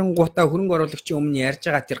гарч ирэнгуутаа хөрөнгө оруулагчийн өмнө ярьж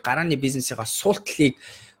байгаа тэр гарааны бизнесийнхаа суултлыг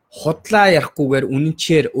худлаа ярихгүйгээр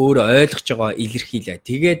үнэнчээр өөрөө ойлгож байгаа илэрхийлээ.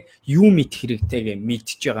 Тэгээд юу мэдэх хэрэгтэйгээ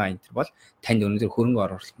мэдчихэж байгаа энэ төр бол танд өнөөдөр хөрөнгө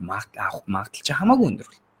оруулалт авах магадлал чи хамаагүй өндөр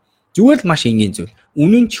бол. Зүгээр л маш энгийн зүйл.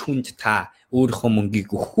 Үнэнч хүнд та өөрийнхөө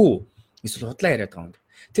мөнгийг өгөх үү? Эсвэл худлаа яриад байгаа юм.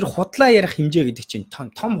 Тэр худлаа ярих хэмжээ гэдэг чинь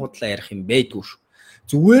том худлаа ярих юм байдгүй шүү.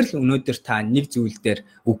 Зүгээр л өнөөдөр та нэг зүйл дээр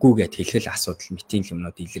үгүй гэд хэлхэл асуудал митинг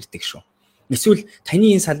юмнууд илэрдэг шүү. Эсвэл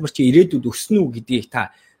таны энэ салбар чи ирээдүйд өснө үү гэдгийг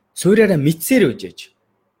та суураараа мэдсээр байж аж.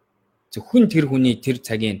 Зөвхөн тэр хүний тэр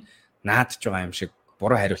цагийн наадж байгаа юм шиг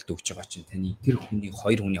буруу хариулт өгч байгаа чинь таны тэр хүний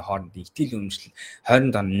хоёр хүний хоорондын итгэл үнэмшил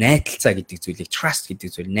хоорондоо найдалцаа гэдэг зүйлийг trust гэдэг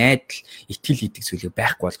зүйл найдал итгэл гэдэг зүйлийг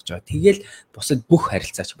байхгүй болгож байгаа. Тэгэл бусад бүх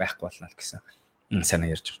харилцаач байхгүй болно л гэсэн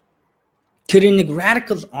санаа ярьж байна. Тэр нэг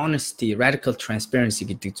radical honesty, radical transparency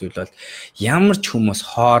гэдэг зүйл бол ямар ч хүмүүс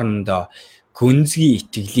хоорондоо гүнзгий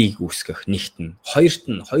итгэлийг үүсгэх нэгт нь хоёрт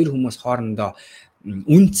нь хоёр хүмүүс хоорондоо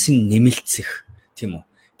үнцэн нэмэлцэх тийм үү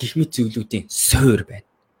гэх мэт зүйлүүдийн суур байна.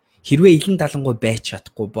 Хэрвээ илэн далангуй байж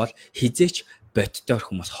чадахгүй бол хизээч боддоор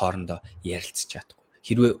хүмүүс хоорондоо ярилцж чадахгүй.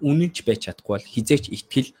 Хэрвээ үнэнч байж чадахгүй бол хизээч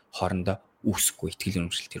итгэл хоорондоо үүсэхгүй, итгэл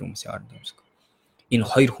үнэмшил тэр хүмүүсийн хоорондоо үүсэхгүй. Энэ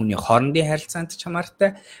хоёр хүний хоорондын харилцаанд ч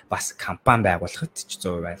хамаартай бас компани байгуулахад ч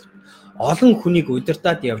 100% байна. Олон хүнийг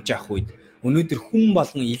удирдаад явж явах үед өнөөдөр хүн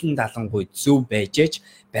болгон илэн далангуй зөв байж ээж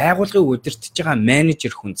байгууллагыг удирдах байгаа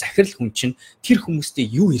менежер хүн, захирал хүн чинь тэр хүмүүстэй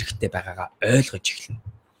юу хэрэгтэй байгаагаа ойлгож эхэлнэ.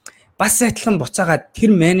 Бас адилхан буцаагаад тэр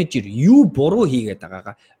менежер юу буруу хийгээд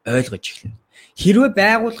байгаагаа ойлгож эхэлнэ. Хэрвээ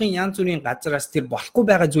байгууллагын янз бүрийн газараас тэр болохгүй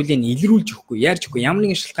байгаа зүйлийг илрүүлж өгөхгүй, ярьж өгөхгүй, ямар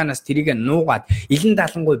нэгэн шалтгаанаас тэрийг нуугаад илэн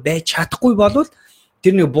далангуй байж чадахгүй болвол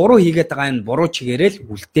тэр нэг буруу хийгээд байгаа энэ буруу чигээрэл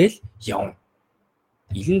үлдээл явна.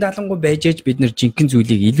 Илэн далангуй байж ээж бид нар жинхэнэ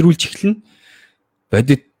зүйлийг илрүүлж эхэлнэ.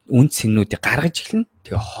 Бодит үнц сэнүүдийг гаргаж эхэлнэ.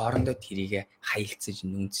 Тэгээ хоорондоо тэрийг хаялцаж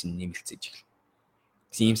үнц нэмэлцэж эхэлнэ.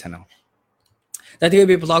 Гэсэн юм санаа. За тэгээ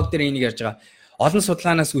би блог дээр энийг ярьж байгаа. Олон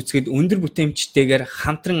судалгаанаас үзэхэд өндөр бүтээмжтэйгээр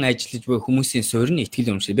хамтран ажиллаж буй хүмүүсийн суурь нь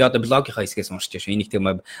итгэл үнэмшил. Би одоо блогийнхаа хэсгээс уншиж байна. Энийг тэг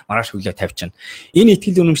маргааш хүлээ тавьчихна. Энэ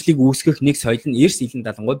итгэл үнэмшлийг үүсгэх нэг соёл нь эрс илэн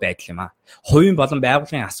далангуй байдал юм аа. Хувийн болон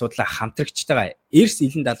байгууллагын асуудлаа хамтрагчтайгаа эрс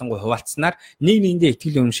илэн далангуй хуваалцсанаар нэг нэгэндээ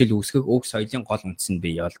итгэл үнэмшил үүсгэх уг соёлын гол үндэс нь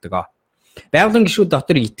бий болдог. Байгууллагын гишүүд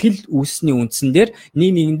дотор итгэл үүссний үндсэн дээр нэг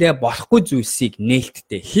нэгэндээ болохгүй зүйлсийг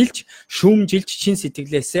нээлттэй хэлж, шүүмжилж, чин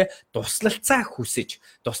сэтгэлээсээ туслалцаа хүсэж,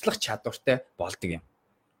 туслах чадвартай болдог юм.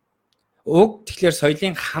 Уг тэгэхээр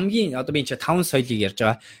соёлын хамгийн одоо би энэ 5 соёлыг ярьж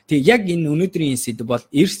байгаа. Тэг яг энэ өнөөдрийн сэдв бол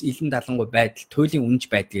эрс илэн далангуй байдал, туйлын үнж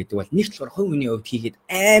байдал гэдэг бол нэг талаар хувь хүний хувьд хийгээд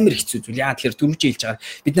амар хэцүү зүйл. Яа тэгэхээр дөрвж хэлж байгаа.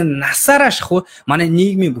 Бид насаараа шахуу манай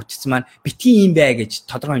нийгмийн бүтц маань битгий юм бай гэж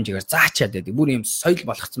тодорхой хэмжээгээр заачаад байдаг. Бүр юм соёл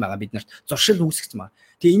болгоцсон байгаа бид нарт зуршил үүсгэсэн байгаа.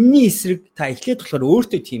 Тэгээ энэний эсрэг та эхлээд болохоор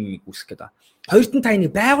өөртөө тийм юм үүсгэх гээд байгаа. Хоёрт нь та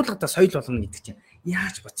энийг байгууллагада соёл болгоно гэдэг чинь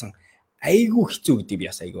яаж бацсан айгүй хэцүү гэдэг би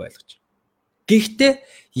бас айгүй ойлгож. Гэхдээ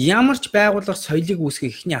ямар ч байгууллага соёлыг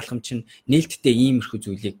үүсгэх эхний алхам чинь нээлттэй иймэрхүү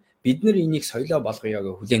зүйлийг бид нар энийг соёлоо болгоё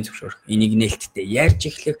гэж хүлээн зөвшөөрөх. Энийг нээлттэй ярьж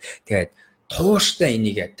эхлэх. Тэгээд тууштай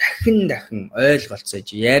энийг дахин ойлголцож,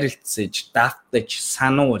 ярилцаж, давтаж,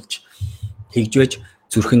 сануулж тэгжвэж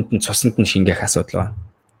зүрхэнд нь цуснд нь шингээх асуудал байна.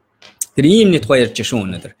 Тэр ийм нэг тухай ярьж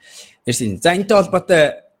шүүн өнөөдөр. Ярьсан. За энэтэй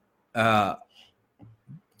холбоотой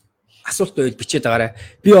асуулт байвал бичээд байгаарай.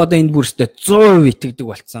 Би одоо энэ бүрстээ 100% итгэдэг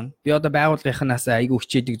болсон. Би одоо байгууллагынхаас айгүй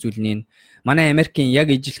хичээдэг зүйл нь манай Америкийн яг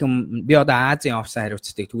ижилхэн би одоо Азийн офсыг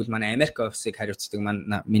хариуцдаг. Тэгвэл манай Америк офсыг хариуцдаг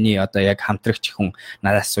миний одоо яг хамтрагч хүн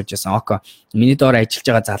надаас асууж байсан. Око миний доор ажиллаж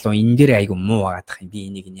байгаа залуу энэ дээр айгүй муу байгаадах юм. Би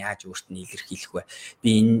энийг яаж өөрт нь илэрхийлэх вэ? Би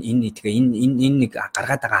энэ нэг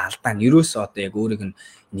гаргаад байгаа алдаа нь ерөөсөө одоо яг өөрийг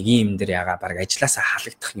нэг юм дээр ягаа баг ажилласаа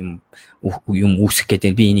халагдах юм үүсэх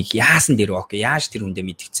гэдэг. Би энийг яасан дээр око яаж тэр хүндээ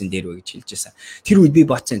мэдгдсэн дээр вэ гэж хэлж байсан. Тэр үед би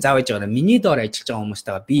бодсон. Заавал жаагаар миний доор ажиллаж байгаа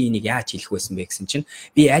хүмүүстэйгээ би энийг яаж хэлэх байсан бэ гэсэн чинь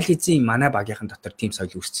би аль хэзээ манай багийнхан дотор тийм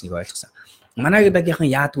соёл үүсцнийг ойлгосон. Манай багийнхан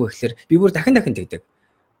яадгүй гэхээр би бүр дахин тэгдэг.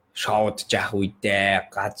 Шоуд жаах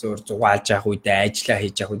үедээ, газар зугаалж явах үедээ, ажиллаа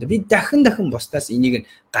хийж явах үедээ би дахин бусдаас энийг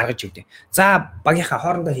гаргаж өгдөг. За багийнхаа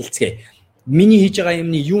хоорондоо хэлцгээе. Миний хийж байгаа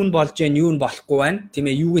юмны юу нь болж байна, юу нь болохгүй байна. Тийм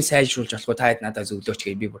ээ, юуг нь сайжруулж болох вэ? Та хэд надад зөвлөөч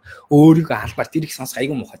гэж би бүр өөрийгөө албаар тэр их сонсох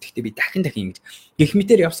айгүй муухай. Гэхдээ би дахин ингэж гэх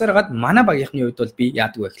мэтэр явсаар гад манай багийнхны үед бол би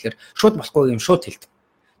яадаг вэ гэхээр шууд болохгүй юм шууд хэлдэг.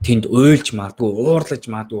 Тэнд уйлж магадгүй, уурлаж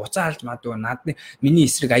магадгүй, уцаалж магадгүй надны миний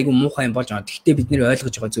эсрэг айгүй муухай юм болж байгаа. Гэхдээ бид нэр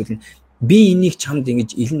ойлгож байгаа зүйл нь би энийг чамд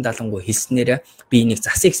ингэж илэн далангуй хэлснээрээ би энийг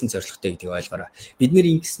засъя гэсэн зорилготой гэдгийг ойлгоорой. Бид нэр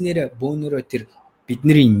ингэснээрээ бөөнөрөө тэр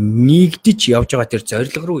бидний нэгдэж явж байгаа тэр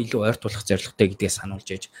зорилго руу илүү ойртуулах зорилготой гэдгийг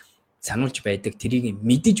сануулж байдаг. Тэрийг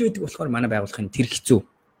мэдэж байдаг болохоор манай байгууллагын тэр хэцүү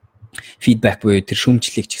фидбек буюу тэр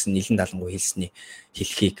шүүмжлэлийг ч гэсэн нэлен далангуй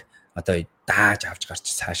хэлхийг одоо дааж авч гарч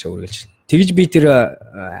цаашаа үргэлж. Тэгж би тэр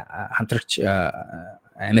хамтрагч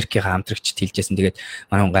Америкийн хамтрагчд хэлжсэн. Тэгээд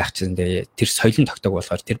манай хүн гайхчихсан. Тэр соёлын тогтоог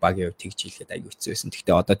болохоор тэр багийн хувьд тэгж хэлгээд аягүй хэцүү байсан.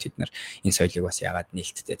 Гэхдээ одоо тэд нар энэ соёлыг бас яагаад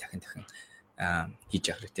нээлттэй дахин хийж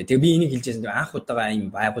явах хэрэгтэй. Тэгээ би энийг хэлжсэн. Анх удаага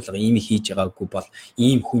ийм байгууллага ийм хийж байгаагүй бол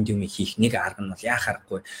ийм хүн юм хийх нэг арга нь бол яа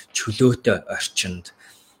харахгүй чөлөөтэй орчинд.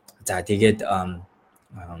 За тэгээд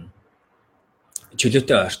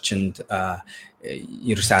чөлөөтэй орчинд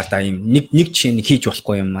ерөөсөө ардаа юм нэг жишээ нь хийж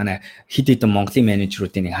болохгүй юм. Манай хэд хэдэн Монголын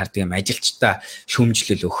менежерүүдийн нэг хардаг юм ажилчдаа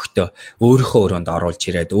шүүмжлэл өгөхдөө өөрийнхөө өрөөнд оруулж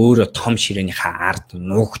ирээд өөрөө том ширээнийхээ ард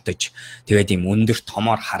нуугдаж тэгээд юм өндөр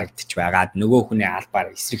томоор харагдаж байгаад нөгөө хүний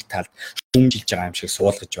албаар эсрэг талд шүүмжилж байгаа юм шиг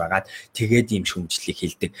суулгаж байгаад тэгээд ийм шүүмжлэлийг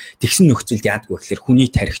хийдэг. Тэгсэн нөхцөлд яадаг вэ гэхээр хүний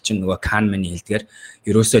тарих чинь нөгөө Канеманы хэлдгээр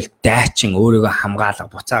ерөөсөө л дайчин өөрийгөө хамгаалах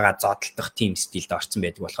буцаагаа зодтолдох тийм стилд орсон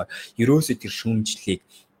байдаг болохоор ерөөсөө тэр шүүмжлэлийг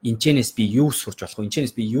энэчнээс би юу сурч болох вэ?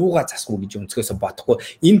 Энэчнээс би юугаа засах вэ гэж өнцгөөсөө бодохгүй.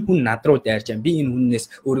 Энэ хүн над руу дайрж байгаа. Би энэ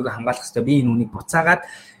хүнээс өөрийгөө хамгаалах хэрэгтэй. Би энэ хүнийг буцаагаад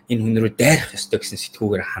энэ хүн рүү дайрах ёстой гэсэн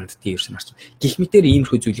сэтгүүгээр ханддгийг ерөөс марч. Гэх мэтээр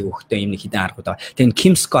иймэрхүү зүйлийг өгөхдөө юм нэг хідэн аргууд байгаа. Тэгээд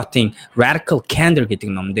Kim Scott-ийн Radical Candor гэдэг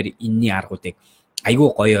ном дээр энэний аргуудыг айгүй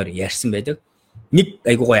гоёор ярьсан байдаг. Нэг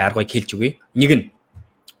айгүй гоё аргыг хэлж өгье. Нэг нь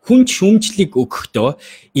хүн шүүмжлэлийг өгөхдөө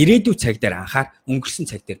ирээдүйн цаг дээр анхаар, өнгөрсөн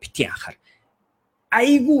цаг дээр битгий анхаар.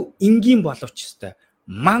 Айгүй энгийн боловч ёстой.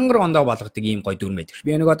 Мангар ондоо болгодог ийм гоё дүрм байдаг.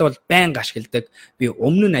 Би нэг одоо бол байнга ашигладаг. Би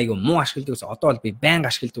өмнө нь айгүй муу ашигладаг ус одоо бол би байнга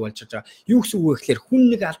ашигладаг болж байгаа. Юу гэсэн үг вэ гэхээр хүн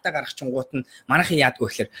нэг алдаа гаргах чингуут нь манайхан яадгүй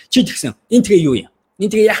гэхээр чи тэгсэн. Энэ тэгээ юу юм?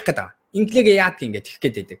 Энэ тэгээ яах гэдэг. Инглигээ яадаг ингээд их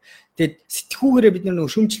гээд байдаг. Тэгэд сэтгүүгээрээ бид нэг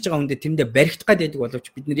шүмжилж байгаа хүндээ тэрэндээ баригдах гээд байдаг боловч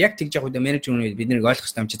бид нар яг тэгж явах үедээ менежер хүн бид нэг ойлгох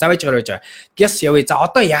хэрэгтэй юм чи. За байж байгаа байж байгаа. Гэс явъя. За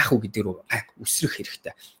одоо яах вэ гэдэг рүү өсрөх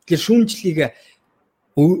хэрэгтэй. Тэгэхээр шүмжлэлийг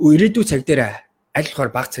ирээдүйн цаг дээр аль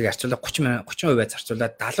болохоор баг цаг зарцуулаад 30%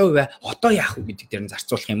 зарцуулаад 70% одоо яах вэ гэдэг дээр нь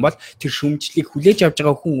зарцуулах юм бол тэр шүмжлэлийг хүлээж авч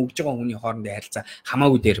байгаа хүн өгж байгаа хүний хоорондын харилцаа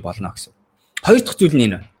хамаагүй дээр болно гэсэн. Хоёр дахь зүйл нь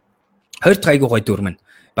энэ. Хоёр дахь айгуу гой дүрм нь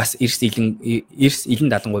бас эрс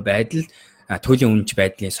илэн далангуй байдал төлөв үнж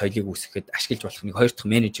байдлын соёлыг үүсгэхэд ашиглаж болох нэг хоёр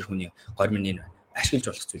дахь менежер хүний гормон энэ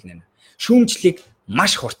ашиглаж болох зүйл нэ. Шүүмжлэлийг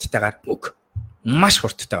маш хурдтайгаар өг. Маш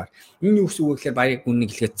хурдтайгаар. Энэ юу гэсэн үг гэхээр баяр гүнийг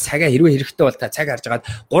хэлгээд цагаа хэрвээ хэрэгтэй бол та цаг харж агаад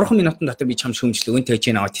 3 минутын дотор би чам шүүмжлэл өнтэй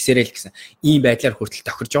хийж аваад тесэрэл гэсэн ийм байдлаар хүртэл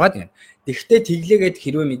тохирж байгаа юм. Тэгэхдээ тэглээгээд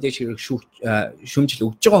хэрвээ мэдээж хэрэг шүүмжлэл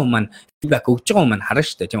өгж байгаа хүн маань фидбек өгж байгаа хүн маань харна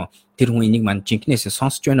шүү дээ тийм үү. Тэр хүн энийг маань жинкнээсээ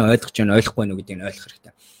сонсож байна уу, ойлгож байна уу, ойлгохгүй байна уу гэдгийг ойлгох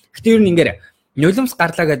хэрэгтэй. Гэхдээ ер нь ингээд нулимс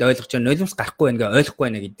гарлаа гэдээ ойлгож байна, нулимс гарахгүй байна гэдээ ойлгохгүй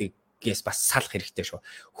байна гэдгээс бас салах хэрэгтэй шүү.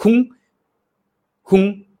 Хүн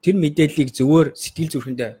тэр мэдээллийг зөвөр сэтгэл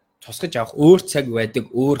зүрхэндээ тусгаж авах өөр цаг байдаг,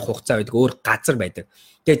 өөр хугацаа байдаг, өөр газар байдаг.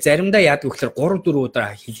 Тэгээ заримдаа яадаг гэхээр 3-4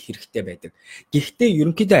 удаа хэлэх хэрэгтэй байдаг. Гэхдээ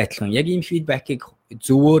ерөнхийдөө адилхан яг ийм фидбекийг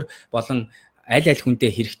зөвөр болон аль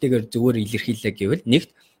хүнтэй хэрэгтэйгээр зөвөр илэрхийлээ гэвэл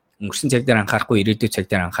нэгт өнгөрсөн цаг дээр анхаарахгүй ирээдүйн цаг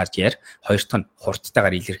дээр анхаарч яар, хоёр дахь нь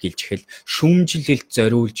хурдтайгаар илэрхийлж эхэл, шүүмжлэлд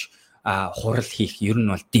зориулж хурал хийх ер нь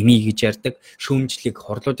бол дими гэж ярьдаг. Шүүмжлэлийг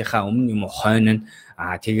хурлуудынхаа өмнө юм уу хойно нь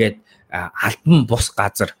тэгээд альбан бус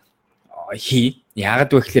газар хий.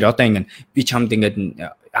 Яагаад вэ гэхээр одоо ингэ би чамд ингээд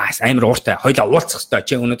амар ууртай хоёлаа уулзах хэрэгтэй.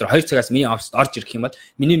 Чи өнөөдөр 2 цагаас миний оффист орж ирэх юм бол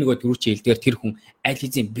миний нөгөө дөрвчийн хэлдгээр тэр хүн аль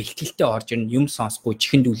хэзээ бэлтгэлтэй орж ирнэ, юм сонсохгүй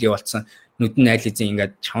чихэнд үлээ болсон. Нүд нь аль хэзээ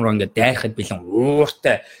ингээд чамруу ингээд дайрахад бэлэн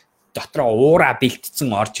ууртай дотроо уураа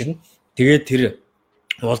бэлтцэн орж ирнэ. Тэгээд тэр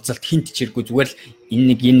уулзалт хинт чиргүй зүгээр л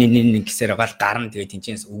энэ нэг гэсээр гал гарна тэгээд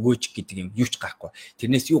тэнцэнс өгөөж гэдэг юм юу ч гарахгүй.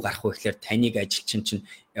 Тэрнээс юу гарах вэ гэхээр таныг ажилчин чинь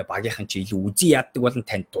багийнхан чи илүү үзий яаддаг болон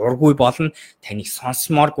танд дургүй болно, таныг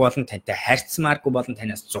сонсмоорг болон тантай харьцмааргүй болон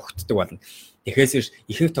танаас зүгтдэг болно. Тэгэхээс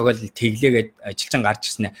ихэнх тохиолдолд тэглээгээд ажилчин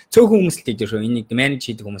гарч ирснэ. Цөөхөн хүмүүс л тэгдэг шүү. Энийг менеж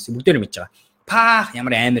хийдэг хүмүүс бүгдээр мэдж байгаа. Паах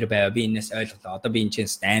ямар амар байв би энэс ойлголоо. Одоо би энэ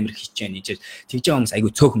чэнс амар хичээн ийж тэгж байгаа хүмүүс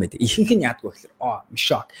айгүй цөөхөн байдаг. Ихэнх нь яадгүй гэхээр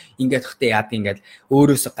шок. Ингээд хөтэ яадаг ингээд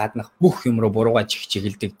өөрөөсөө гаднах бүх юм руу буруугаа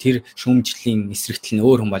чиглдэг. Тэр шүүмжлэлийн эсрэгтэл нь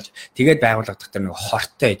өөр хүн болж тэгээд байгууллага дотор нэг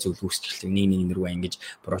хортой зүйл үүсчихлээ. Нэг рүү ингэж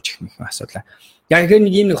буруу чих мэх асуудал. Яг тэгэхээр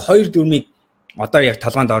нэг ийм нэг хоёр дүрмийг одоо яг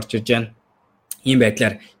толгоонд орж иж байна. Ийм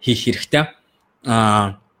байдлаар хийх хэрэгтэй.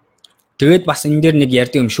 Тэгээд бас энэ дээр нэг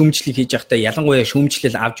ярьдаг юм шүүмжлэл хийж байхдаа ялангуяа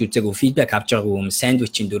шүүмжлэл авч үзээгүй фидбек авч байгаагүй юм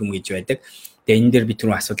сандвичийн дүрм гэж байдаг. Тэгээ энэ дээр би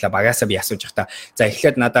түрүү асуудлаа багасаа би асууж байхдаа за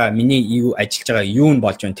эхлээд надаа миний юу ажиллаж байгаа юу нь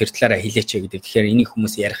болж байна тэр талаараа хэлээч гэдэг. Тэгэхээр энийг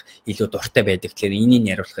хүмүүс ярих илүү дуртай байдаг. Тэгэхээр энийг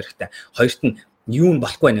яриулах хэрэгтэй. Хоёрт нь юу нь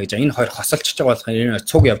болохгүй байна гэж. Энэ хоёр хосолчж байгаа болох энэ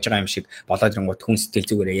цуг явж байгаа юм шиг болоод ирэнгүүт хүн сэтгэл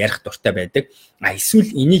зүгээрээ ярих дуртай байдаг.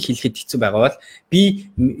 Эсвэл энийг хэлэхэд хэцүү байгаа бол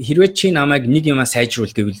би хэрвээ чи намайг нэг юмаа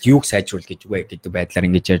сайжруул гэвэл юуг сайжруул гэж үгүй гэдэг байдлаар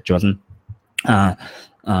ингэж ярьж болно.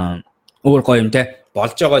 Өөр гоё юм те.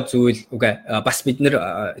 болж байгаа зүйл бас бид нэр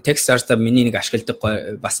текст сарста миний нэг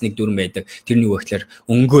ашигладаг бас нэг дүрм байдаг. Тэрний юу гэхээр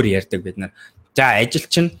өнгөөр ярьдаг бид нар. За ажил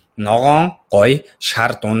чинь ногоон, гоё,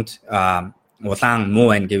 шар дунд улаан муу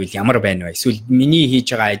байна гэвэл ямар байна вэ? Эсвэл миний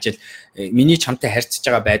хийж байгаа ажил миний чамтай харьцаж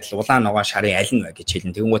байгаа байдал улаан ногоон шарын аль нь вэ гэж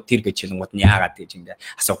хэлнэ. Тэгэнгүүт тэр гэж хэлэнгүүт нь яагаад гэж ингэ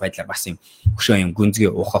асуух байдлаар бас юм хөшөө юм гүнзгий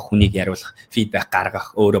уухах, хүнийг яриулах, фидбек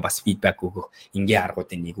гаргах, өөрөө бас фидбек өгөх ингээ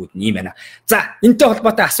аргуудын нэгүүд нь юм байна. За энэтэй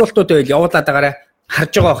холбоотой асуултууд байвал явуулаад байгаарай.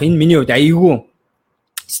 Харж байгаа бох энэ миний хувьд аяйгуу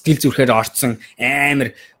сэтгэл зүрхээр орцсон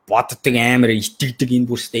амар боддог амар итгэдэг энэ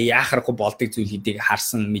бүрстэй яахарахгүй болдог зүйл хэдийг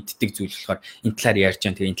харсан мэддэг зүйл болохоор энэ талаар ярьж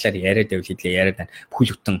байгаа. Тэгээ энэ талаар яриад байвал хэдлээ яриад байна.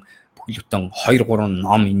 Бүхэл бүтэн 2-3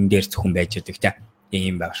 ном энэ дээр зөвхөн байж байгаа те.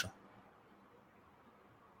 Ийм байх шүү.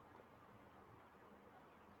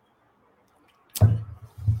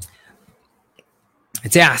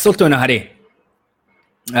 За асуулт байна харъя.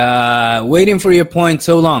 Waiting for your point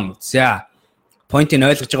so long. За point-ийг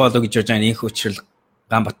ойлгож байгаа болов гэж бодож байгаа энэ хүчрэл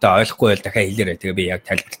Ганбатаа ойлгохгүй байл дахиад хэлээрэй. Тэгээ би яг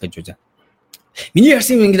тайлбарлах гэж үзье. Миний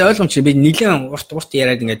ярьсан юм ингээд ойлгомжтой. Би нэлээд урт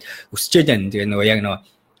яриад ингээд өсчээд байна. Тэгээ нөгөө яг нөгөө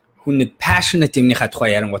хүн нэг passionate юмныхаа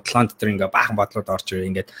тухай ярангууд талаан дотор ингээд баахан бодлоод орж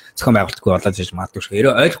ирээ. Ингээд зохион байгуулалтгүй болоод ирж магадгүй шүү.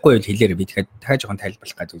 Ерөө ойлгохгүй байл хэлээрэй. Би дахиад жоохон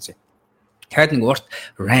тайлбарлах гэж үзье. Дахиад нэг урт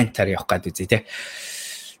rant-аар явах гэж үзье те.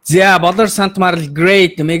 За Болор Сантмарл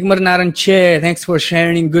great. Мегмар Наранче thanks for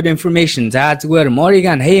sharing good information. За зүгээр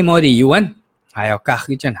Morrigan hey Mori юу вэ? Хаяоках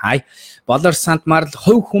гэж байна. Хай. Болор Сантмарл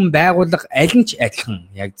хувь хүн байгууллага аль нь ч адилхан.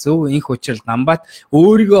 Яг зөв инх учрал Ганбат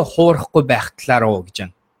өөрийгөө хуурахгүй байх талаар уу гэж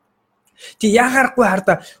байна. Тэг яхаарахгүй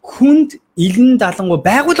хараа хүнд илэн далангуй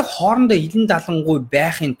байгууллага хоорондоо илэн далангуй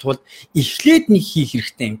байхын тулд эхлээд нэг хийх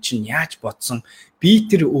хэрэгтэй юм чинь яаж бодсон би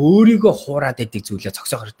тэр өөрийгөө хуураад байдаг зүйлээ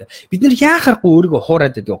зогсоох хэрэгтэй. Бид нар яхаарахгүй өөрийгөө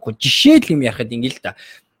хуураад байдаг байхгүй. Жишээ л юм ярихад ингэ л да.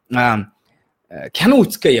 Кино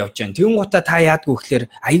үзэхгээ явж байна. Тэгүн гутаа та яадгүй гэхээр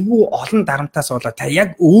айгүй олон дарамтаас болоод та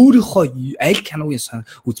яг өөрийнхөө аль киногийн сон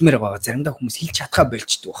үзмээр байгаа заримдаа хүмүүс хэлж чадхаа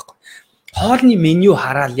болчдөг байхгүй. Хоолны меню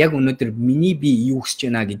хараад яг өнөөдөр миний би юу хүсэж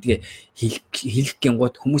байна гэдгээ хэлэх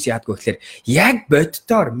гингууд хүмүүс яадгүй гэхээр яг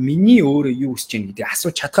боддоор миний өөрөө юу хүсэж байна гэдгийг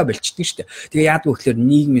асууж чадхаа болчдөг шүү дээ. Тэгээ яадгүй гэхээр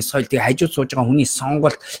нийгмийн соёл тэгээ хажууд сууж байгаа хүний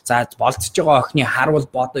сонголт за болцож байгаа охины харвал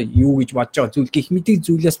бодоо юу гэж бодож байгаа зүйл гих мэдэг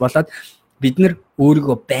зүйлээс болоод бид нар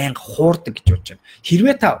өөрийгөө байнга хуурдаг гэж бодож байна.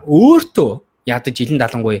 Хэрвээ та өөртөө ядаж илэн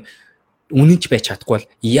далангуй үнэнч байж чадахгүй бол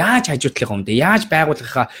яаж хажуудлынхаа өмнөд яаж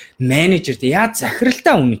байгууллагынхаа менежерт яаж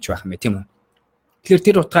захиралтай үнэнч байх юм бэ тийм үү? Тэгэхээр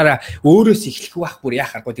тэр утгаараа өөрөөс эхлэх байх бүр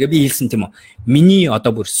яхахгүй. Тэгээ би хэлсэн тийм үү? Миний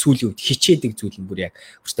одоо бүр сүүлийн үед хичээдэг зүйл нь бүр яг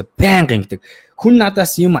өөртөө байнга ингэдэг. Хүн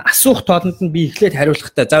надаас юм асуух тоолонд нь би эхлээд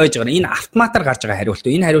хариулахдаа заавж байгаа. Энэ автоматар гарч байгаа хариулт.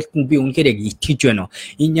 Энэ хариултанд би үнэхээр яг итгэж байна уу?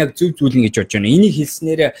 Энэ яг зөв зүйл нь гэж бодож байна.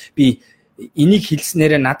 Энийг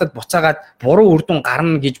хэлснээрээ надад буцаагаад буруу үр дүн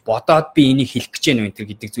гарна гэж бодоод би энийг хэлэх гэж байна вэ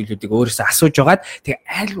гэдэг зүйлүүдийг өөрөөсөө асууж байгаад тэгээ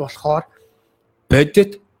аль болохоор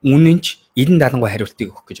бодит үнэнч илэн далангуй хариултыг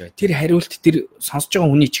өгөх гэж байна. Тэр хариулт тэр сонсож байгаа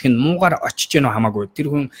хүний чихэн муугаар очиж гэнэ хамаагүй. Тэр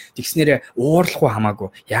хүн тэгснээрээ уурлах уу хамаагүй.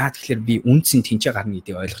 Яагаад тэгэхээр би үнцэн тэнцээ гарна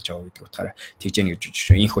гэдгийг ойлгож байгаа гэдэг утгаараа тэгж яах гэж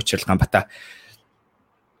шүү. Инх учрал Ганбатаа.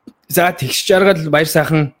 За тэгш жаргал баяр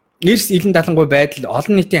сайхан эрс илэн далангуй байдал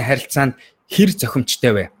олон нийтийн харилцаанд хэр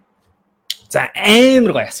зохимжтой вэ? За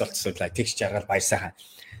амар гоё асуулт асуулаа. Тэгш жаргал баяр сайхан.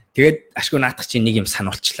 Тэгээд ашгүй наадах чинь нэг юм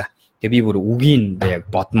сануулчлаа. Тэгээ би бүр үгийн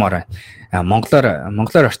яг бодмоор байна.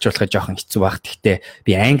 Монголоор орчуулахыг жоохон хэцүү баг. Гэхдээ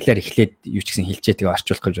би англиар эхлээд юу ч гэсэн хэлчээ тэгээ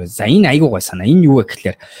орчуулах гэж байна. За энэ айгуу гоё санаа. Энэ юу вэ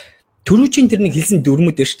гэхээр түрүүчийн тэр нэг хэлсэн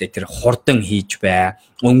дүрмүүд дээ шүү дээ. Тэр хурдан хийж бай.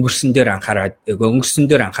 Өнгөрсөн дээр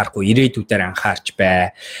анхаарахгүй ирээдүйдээр анхаарч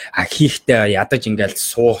бай. Хийхдээ ядаж ингээл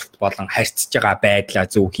суулт болон харьцаж байгаа байдлаа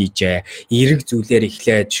зөв хийжээ. Эрэг зүйлээр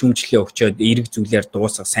эхлээд шүмжлээ өгчөөд эрэг зүйлээр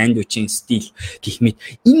дуусгах сандвичийн стил гэх мэт.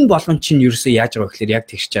 Энэ болгон чинь ерөөсөө яаж байгаа вэ гэхээр яг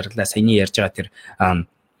тэгш жаргалаа саяны ярьж байгаа тэр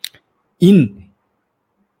энэ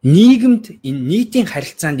нийгэмд энэ нийтийн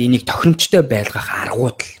харилцаанд энийг тохиромжтой байлгах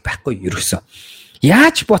аргууд байхгүй ерөөсөө.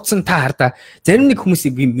 Яаж бодсон та хардаа зарим нэг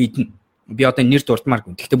хүмүүсийг би мэднэ. Би одоо нэр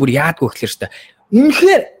дурдмааргүй. Гэхдээ бүр яадгүй гэхэлэр шүү дээ.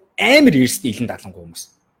 Үнэхээр амар эрсдэл илэн далангуй хүмүүс.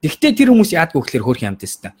 Гэхдээ тэр хүмүүс яадгүй гэхэлэр хөрх юмтай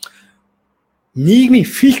шүү дээ. Нийгмийн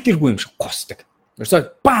фильтргүй юм шиг госдог.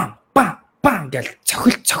 Ерөөсөө бам гэл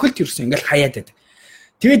цохилт ерөөсөө ингээл хаяад байдаг.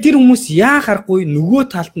 Тэгээд тэр хүмүүс яахааргүй нөгөө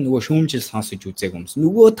талд нь нөгөө шүүмжил сонсож үзээг хүмүүс.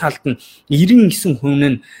 Нөгөө талд нь 99 хүн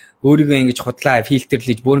нь өөрийгөө ингэж худлаа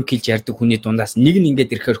фильтрлэж бүрэнхийлж ярьдаг хүний дундаас нэг нь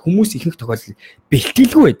ингэж ирэхээр хүмүүс ихэнх тохиолдолд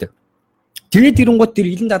бэлтгэлгүй байдаг. Тэгээд ирэнгууд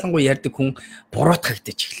тэр илэн далангуй ярьдаг хүн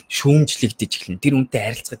буруутгагдаж эхэлнэ, шүүмжлэгдэж эхэлнэ. Тэр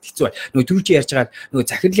үнтэй харилцаад хэцүү бай. Нөгөө түрүүчийн ярьж байгаа нөгөө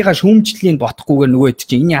захирлынхаа шүүмжлэлийн бодохгүйгээр нөгөө хэд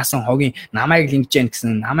чинь энэ яасан хогийн намайг л ингэж яан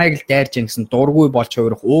гэсэн, намайг л дайрж яан гэсэн, дургүй болж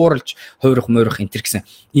хувирах, ууралж хувирах энэ төр гэсэн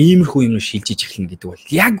иймэрхүү юм шилжиж эхэлнэ гэдэг бол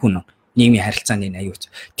яг үнэн нийгмийн харилцааны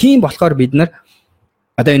аюуц. Тийм болохоор бид нар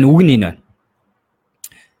Одоо энэ үг нь энэ байна.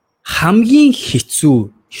 Хамгийн хэцүү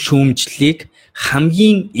шүүмжлэлийг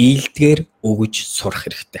хамгийн ээлдгээр өгж сурах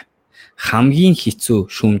хэрэгтэй. Хамгийн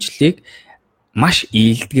хэцүү шүүмжлэлийг маш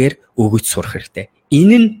ээлдгээр өгж сурах хэрэгтэй.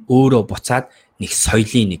 Энэ нь өөрөө буцаад нэг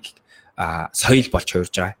соёлын нэг соёл болж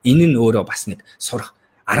хувирж байгаа. Энэ нь өөрөө бас нэг сурах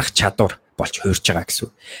арга чадвар болж хувирж байгаа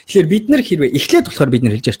гэсэн. Тэгэхээр бид нар хэрвээ эхлээд болохоор бид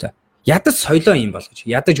нар хэлж байгаа. Ядаж соёлоо юм болгож,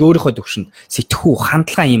 ядаж өөрийнхөө төвшөнд сэтгхүү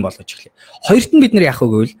хандлага юм болгож эхлэв. Хоёрт нь бид нар яах вэ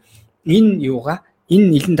гэвэл энэ юугаа энэ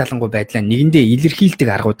нэлен талангуй байдлаа нэгэндээ илэрхийлдэг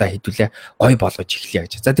аргуудаа хэдүүлээ гой болгож эхлэе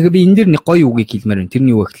гэж. За тэгэхээр би энэ дэр нэг гоё үгийг хэлмээр байна.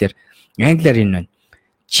 Тэрний юу гэхээр англиар энэ байна.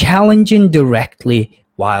 Challenging directly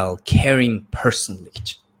while caring personally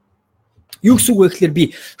гэж. Юу гэсэн үг вэ гэхээр би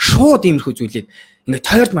шууд иймэрхүү зүйлийг ингээд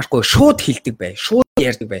тойрд марахгүй шууд хэлдэг бай, шууд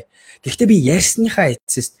ярьдаг бай. Гэхдээ би ярьсныхаа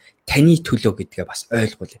эцэст таны төлөө гэдгээ бас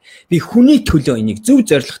ойлгуул. Би хүний төлөө энийг зөв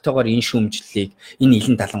зорилготойгоор энэ шүүмжлэлийг энэ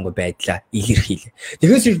илэн талангуй байдлаа илэрхийлээ.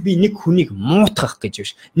 Тэгээс би нэг хүнийг муутгах гэж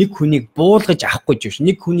биш, нэг хүнийг буулгаж авах гэж биш,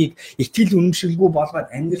 нэг хүнийг итгэл үнэмшилгүй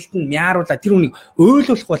болгоод амьдралд нь мяаруулаад тэр хүнийг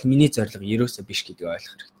ойлуулах бол миний зорилго ерөөсөө биш гэдгийг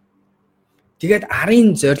ойлгох хэрэгтэй. Тэгээд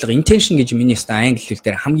арын зорилго intention гэж миний англи хэл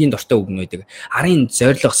дээр хамгийн дуртай үг нь байдаг. Арын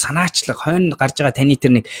зорилго, санаачлаг, хойно гарч байгаа таны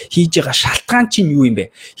тэр нэг хийж байгаа шалтгаан чинь юу юм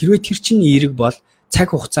бэ? Хэрвээ тэр чинь эерэг бол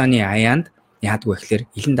цаг хугацааны аяанд яадгүй гэхээр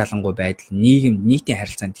илэн далангуй байдал, нийгэм, нийтийн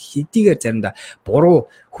харилцаанд хэдийгээр заримдаа буруу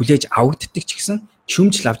хүлээж авагддаг ч гэсэн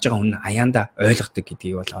шүмжил авж байгаа хүн аяанда ойлгодог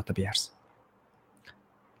гэдгийг бол одоо би харсан.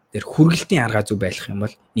 Тэр хүргэлтийн арга зүг байх юм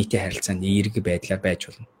бол нийтийн харилцаанд эерэг байдлаар байж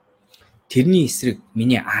болно. Тэрний эсрэг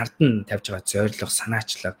миний ард нь тавьж байгаа зорилго,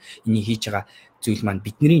 санаачлаг, энийг хийж байгаа зүйл маань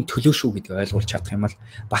бидний төлөө шүү гэдгийг ойлгуулж чадах юм бол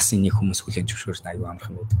бас энийг хүмүүс хүлээн зөвшөөрөх аюу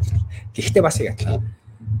амархан байдаг. Гэхдээ бас яг адилхан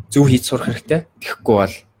зөв хийж сурах хэрэгтэй. Тэгэхгүй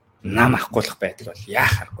бол нам ахгуулах байдаг бол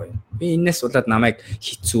яах аргагүй. Би энэс болоод намайг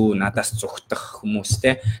хизүү, надаас зүгтах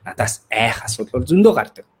хүмүүстэй, надаас айх асуудал зөндөө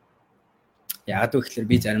гардаг. Яагаад вэ гэхээр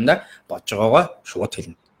би заримдаа бодж байгаагаа шууд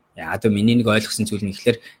хэлнэ. Яагаад вэ миний нэг ойлгосон зүйл нь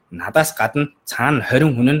ихлээр надаас гадна цаана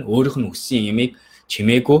 20 хүн нь өөрийнх нь хүссэн юмыг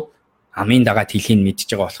чимээгүй амын дагаад хэлхийг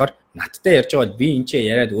мэдчихэж байгаа болохоор надтай ярьж байгаа бол би энэ ч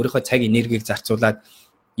яриад өөрийнхөө цаг энергийг зарцуулаад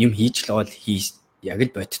юм хийж л бол яг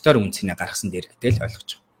л бодтоор үнцнээ гаргасан дээр гэдэл ойлгож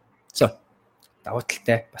байгаа. За давуу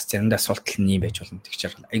талтай бас заримдаа сул тал нь юм байж болно гэж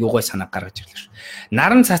харах. Айгуугой санаа гаргаж ирлээ шүү.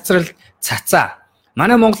 Наран цацрал цацаа.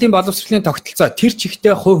 Манай Монголын боловсролын тогтолцоо тэр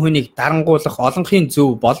чигтээ хувь хүнийг дарангуулах олонхын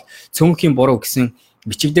зөв бол цөөнхийн буруу гэсэн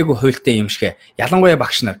бичигдээгүй хуультай юм шиг. Ялангуяа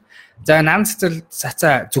багш нар. За наран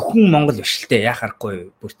цацаа зөвхөн Монгол биш л дээ яах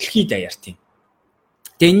аргагүй бүр дэлхийд даяар тийм.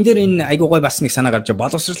 Тэгээ энэ дээр энэ айгуугой бас нэг санаа гарч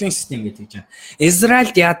боловсролын систем гэдэг чинь.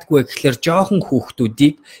 Израильд яадаггүй гэхэлэр жоохон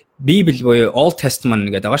хүүхдүүдийг Библи буюу Old Testament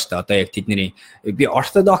гэдэг байгаа шүү дээ. Одоо яг тэдний би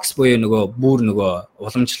Orthodox буюу нөгөө бүр нөгөө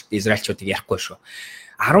уламжлалт Израильчуудыг ярихгүй шүү.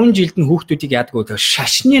 10 жилд нь хүүхдүүдийг яадаггүй гэхээр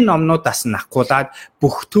шашны номнуудаас нь ахгуулаад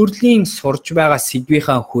бүх төрлийн сурж байгаа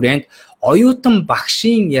сэдвийнхаа хүрээнд оюутан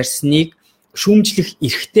багшийн ярьсныг шүүмжлэх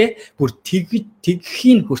эрхтэй бүр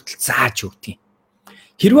тэгхийн хүртэл зааж өгдөг.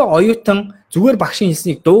 Хэрвээ оюутан зүгээр багшийн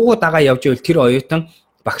хэлснийг дуугүй дагаа явж ивэл тэр оюутан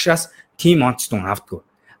багшаас тийм онцлон авдаггүй.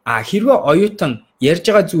 Хэрвээ оюутан ярьж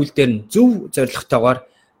байгаа зүйл дээр нь зөв зорилготойгоор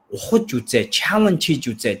ухаж үзээ, challenge хийж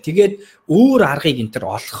үзээ. Тэгээд өөр аргыг энэ төр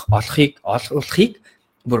олохыг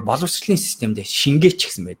бүр боловсролын системд шингээч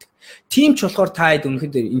гэсэн байдаг. Тийм ч болохоор та хэд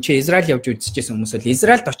өнөхөд энэ чинь Израиль явж үзчихсэн хүмүүс бол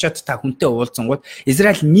Израильд очиод та хүнтэй уулзсангууд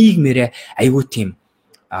Израиль нийгмээрээ айгүй тийм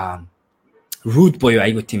rude буюу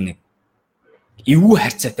айгүй тийм нэг эвгүй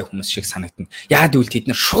харьцаатай хүмүүс шиг санагдана. Яад үл тэд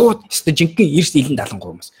нар шууд өстө жинхэнэ эрс илэн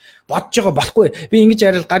далангуй хүмүүс. Бодж байгаа болохгүй. Би ингэж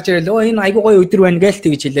ярил гарч ирэл энэ айгүй гоё өдөр байна гээл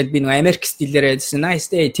тэгж хэлээд би нэг Америк стилээрээ nice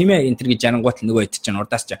day тийм ээ энэ төр гэж жарангуут нөгөө ид чинь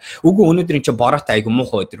урдаас ч үгүй өнөөдөр энэ чи бороотой айгүй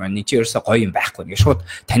муухай өдөр байна. Энд чи ерөөсөө гоё юм байхгүй. Ингээ шууд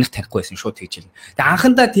танихгүй байсан шууд тэгж хэлнэ. Тэгээ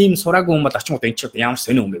анхандаа тийм сураагүй хүн бол очингууд энэ чи ямар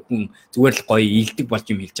сонио юм бэ? Хүн зүгээр л гоё ийдэг болж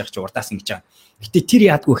юм хэлж байгаа чи урдаас ингэж байгаа. Гэтэ тэр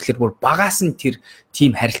яадгүй гэхэлэр бүр багаас нь тэр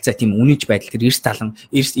тийм харилцаа тийм үнэнч байдал тэр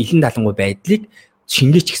эрс илэн талангуй байдлыг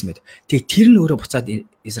шингээч гэсэн мэт. Тэгээ тэр нь өөрөө буцаад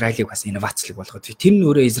Израилийг бас инновацлог болгоод тэр нь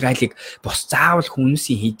өөрөө Израилийг бус заавал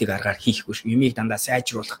хүмүүсийн хийдэг аргаар хийхгүй шүү. Юмыг дандаа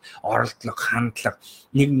сайжруулах, оролдлого, хандлага,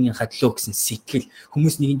 нийгмийнхаа төлөө гэсэн сэтгэл,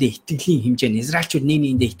 хүмүүс нэгэндээ итгэлийн хэмжээ нь Израильчууд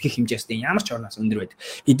нэгэндээ итгэх хэмжээстэй ямар ч орноос өндөр байдаг.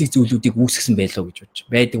 Эдэг зүйлүүдийг үүсгэсэн байлоо гэж бодож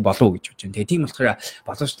байдаг болов уу гэж бодож байна. Тэгээ тийм болохоор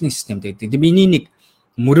боловсролын системд гэдэг. Миний нэг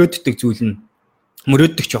мөрөөддөг зүйл нь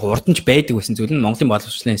мөрөөддөг ч яг урданч байдаг байсан зүйл нь Монголын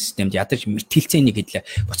боловсролын системд ядарч мэртгэлцээний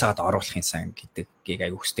гэдлээ буцаагаад оруулахын сан гэдгийг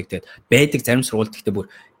аяг хүсдэг. Тэгээд байдаг зарим сургууль гэхдээ бүр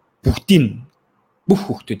бүгдийн бүх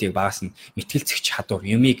хүүхдүүдийг багаас нь мэтгэлцэх чадвар,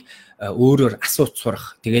 юмыг өөрөөр асууж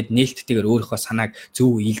сурах, тэгээд нээлттэйгээр өөрийнхөө санааг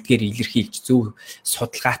зөв илдгээр илэрхийлж, зөв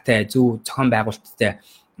судалгаатай, зөв зохион байгуулалттай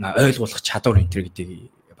ойлгуулах чадвар энэ төр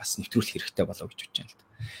гэдгийг бас нэвтрүүлэх хэрэгтэй болов гэж бодож байна л да.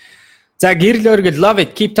 За гэрэл өргөл love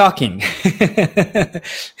it, keep talking.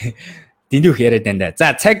 Дэндүүх яриад байна.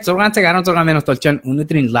 За цаг 6 цаг 16 минут болж байна.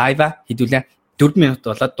 Өнөөдрийн лайва хэдүүлээ 4 минут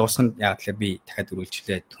болоод дуусна. Яг л би дахиад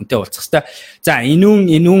үргэлжлүүлээд хүнтэй уулзах хэрэгтэй. За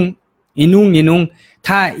инүүн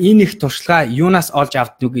та энэ их туршлага юунаас олж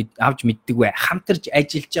авч мэддэг вэ? Хамтарч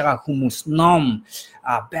ажиллаж байгаа хүмүүс, ном,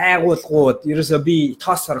 байгууллагууд, ерөөсөө би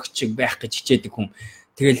тоос орогч байх гэж хичээдэг хүн.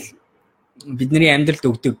 Тэгэл бидний амьдралд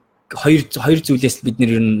өгдөг хоёр зүйлээс бид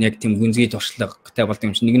нэр яг тийм гүнзгий туршлагатай болдог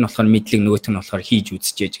юм шиг. Нэг нь болохоор мэдлэг, нөгөөх нь болохоор хийж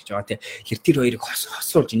үзчихэж гэж байгаа тийм. Тэр хоёрыг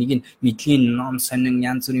хосруулж нэг нь мэдлийн ном сонин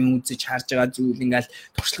янз бүрийн үзэж харж байгаа зүйл ингээл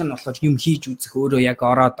туршлага нь болохоор юм хийж үзэх, өөрөө яг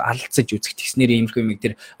ороод алцаж үзэх тэгснээр иймэрхүү юм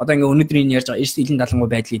тэр одоо ингээ өнөөдрийн ярьж байгаа эрс илэн далангуй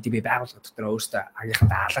байдал гэдэг би байгууллага дотор өөрөөсөө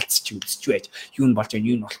агийнхандаа алалцч үзэж байж юу нь болж байгаа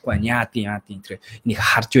юу нь болохгүй байна яад энэ энийг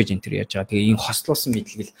харж байж энэ ярьж байгаа. Тэгээ энэ хослуулсан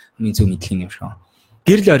мэдлэг л миний зөв мэдлэг юм шиг.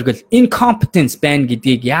 Гэрэл оргил incompetence байна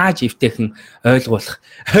гэдгийг яаж эвтэйхэн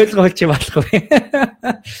ойлгуулж болох вэ?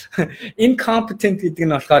 Incompetent гэдэг нь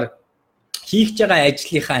болохоор хийж байгаа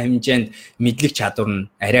ажлынхаа хэмжээнд мэдлэг чадвар нь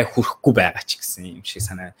арай хүрэхгүй байгаа ч гэсэн юм шиг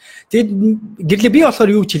санаа. Тэгэд гэрлээ би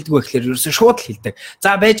болохоор юу ч хэлдэг вэ гэхээр ерөөсөө шууд л хэлдэг.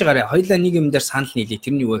 За байж байгаарай. Хоёлаа нэг юм дээр санал нийлээ.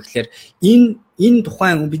 Тэрний юу вэ гэхээр энэ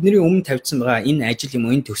тухайн бидний өмнө тавьсан байгаа энэ ажил юм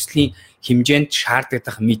энэ төслийн хэмжээнд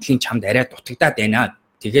шаардлагатай мэдлийн чамд арай дутагдаад байна.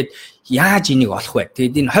 Тэгээд яаж энийг олох вэ?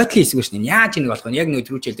 Тэгээд энэ хойтлын хэсэг шүү дээ. Яаж энийг олох вэ? Яг нэг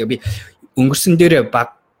түрүү хэлдэг би өнгөрсөн дээр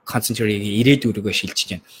баг концентрийг ирээдүргөө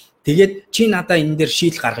шилжиж байна. Тэгээд чи надаа энэ дээр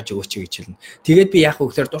шийдэл гаргаж өгөөч гэж хэлнэ. Тэгээд би яах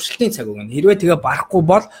вэ гэхээр туршилтын цаг өгнө. Хэрвээ тэгээ барахгүй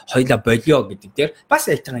бол хоёлаа болио гэдэг дээр бас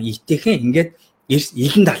альтайхан итэхэн ингээд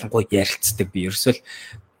илэн далангуй ярилцдаг би ерөөсөл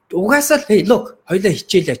угаасаа л look хоёлаа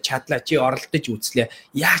хичээлээ чадлаа чи оролдож үзлээ.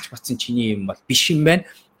 Яаж батсан чиний юм бол биш юм байна.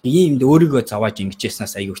 Иймд өөрийгөө зовоож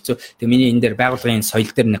ингэжсэнээс аяг өрцөө. Тэгээ миний энэ дээр байгууллагын соёл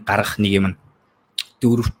дээр нэг гаргах нэг юм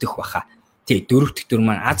дөрөвдөх баха. Тий дөрөвдөх дүр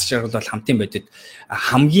маань аз жаргал бол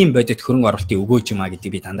хамгийн бодит хөрөнгө оруулалтын өгөөж юм а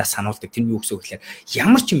гэдэг би дандаа сануулдаг. Тэр нь юу гэсэн үг гэхээр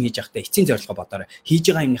ямар ч юм хийж байхдаа эцсийн зорилгоо бодоорой. Хийж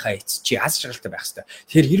байгаа юмныхаа эц чи аз жаргалтай байх хэрэгтэй.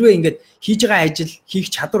 Тэгэхээр хэрвээ ингээд хийж байгаа ажил хийх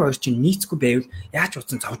чадвар хоёр чинь нийцэхгүй байвал яаж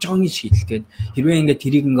утсан зовж байгаагийн шийдэлгээд хэрвээ ингээд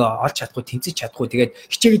тэрийг ингээ олж чадахгүй тэмцэж чадахгүй тэгээд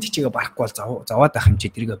хичээгээ барахгүй бол зовоод байх юм чи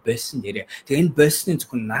тэрийг болсон нэрээ. Тэгээ энэ болсны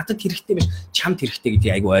зөвхөн надад хэрэгтэй биш чамд хэрэгтэй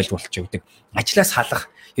гэдгийг айгүй ойлгуулж өгдөг. Ажлаас халах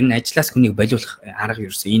ер нь ажлаас хүнийг болиулах арга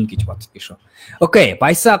ерөөсөө энэ гэж боддог шүү. Окей,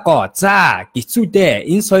 баясаагаа. За, хэцүү дээ.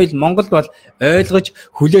 Энэ соёл Монголд бол ойлгож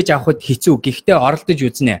хүлээж авахд хэцүү. Гэхдээ оролдож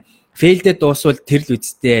үзнэ. Фейлдэд дуусвал тэр л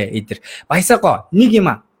үсттэй эдэр. Баясаагаа. Нэг юм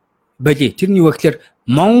боли. Тэр нь юу вэ гэхээр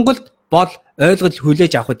Монголд бол ойлгож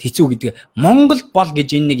хүлээж авахд хэцүү гэдэг. Монголд бол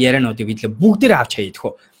гэж энэ нэг яриануудыг бидлээ бүгдээр авч хаяадах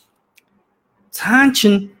уу. Цаан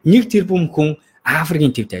чин 1 тэрбум хүн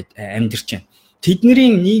Африкийн төвд амьдарч байна.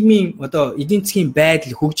 Тэдний нийгмийн одоо эдийн засгийн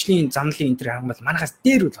байдал, хөгжлийн замналын энэ төр хангамал манахаас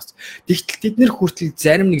дээр үл бас. Тэгтэл тэднэр хүртэл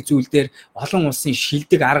зарим нэг зүйл дээр олон улсын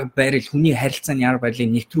шилдэг арга барил, хүний харилцааны арга барилыг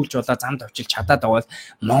нэвтрүүлж болоо замд авчилж чадаад аваад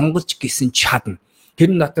монголч гэсэн чадна.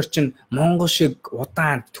 Тэр дотор чинь монгол шиг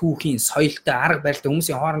удаан түүхийн соёлтой арга барилтай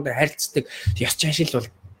хүмүүсийн хоорондоо харилцдаг ёс заншил бол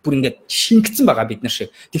бүр ингээд шингэсэн байгаа бид нар шиг.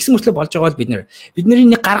 Тэгсэн мөртлөө болж байгаа бол бидний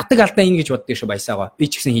нэг гаргадаг алдаа ингэ гэж боддог шүү баясаагаа. Би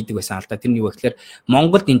ч гэсэн хийдэг байсан алдаа. Тэр нь юу вэ гэхээр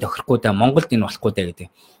Монголд энэ тохирохгүй да, Монголд энэ болохгүй да гэдэг.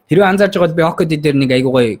 Хэрвээ анзаарж байгаа бол би OCD дээр нэг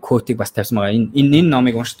айгуугай quote-ийг бас тавьсан байгаа. Энэ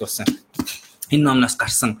номыг уншиж дууссан. Энэ номноос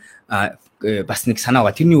гарсан бас нэг санаа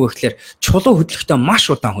байгаа. Тэрний юу вэ гэхээр чулуу хөдлөхдөө маш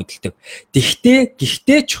удаан хөдөлдөг.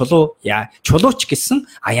 Гэхдээ чулууч гэсэн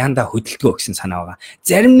аяандаа хөдөлдгөө гэсэн санаа байгаа.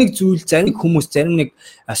 Зарим нэг зүйл, зарим нэг хүмүүс, зарим нэг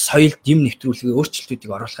соёлд юм нэвтрүүлэх өөрчлөлтүүдийг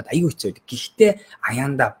оруулахад аюу хэцүү байдаг. Гэхдээ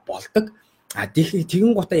аяандаа болдог.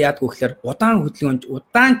 Тэгэн гутаа яадгүй гэхээр удаан хөдөлгөөнд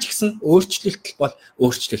удаан ч гэсэн өөрчлөлт бол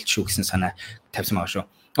өөрчлөлт шүү гэсэн санаа тавьсан байгаа шүү.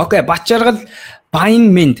 Окей, Бачаргал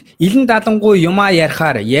Баян Мэнд илэн далангуй юмаа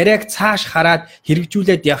ярихаар яриаг цааш хараад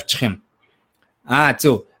хэрэгжүүлээд явчих юм.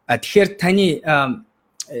 Зөв. Тэгэхээр таны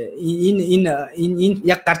энэ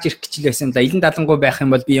яг гарч ирэх гэж байсан да. Илэн далангуй байх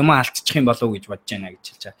юм бол би юмаа алдчих юм болов уу гэж бодож байна гэж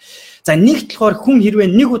хэлж байгаа. За нэгт болохоор хүн хэрвээ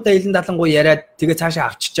нэг удаа илэн далангуй яриад тэгээ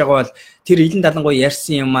цаашаа авчиж байгаа бол тэр илэн далангуй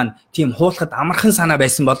ярьсан юм маань тийм хуулахад амархан санаа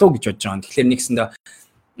байсан болов уу гэж бодож байгаа. Тэгэхээр нэгсэндээ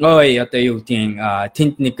одоо юу гэдгийг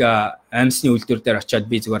тэнд нэг амьсны үйлдвэр дээр очиод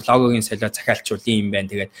би зүгээр логогийн солио захиалчулын юм байна.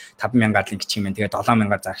 Тэгээд 5,000-аар линк чих юм байна. Тэгээд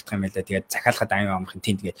 7,000-аар зарагдах юм байлаа. Тэгээд захиалахад аюу амархан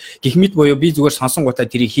тэнд тэгээд гэх мэт буюу би зүгээр сонсон гутаа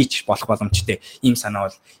тэрийг хийчих болох боломжтой. Ийм санаа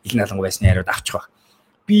бол илэн далангуй байсны хариуд авчих баг.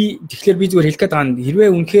 Тэгэхээр би зүгээр хэлэх гээд байгаа нь хэрвээ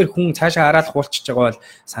үнэхээр хүн цаашаа хараал хуулчих байгаа бол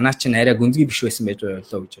санаа чинь арай гүнзгий биш байсан байж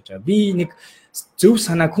болоо гэж бодож байгаа. Би нэг зөв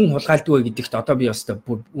санааг хүн хулгайлдаг вэ гэдэгт одоо би өстой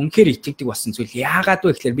үнэхээр итгэдэг болсон зүйл яагаад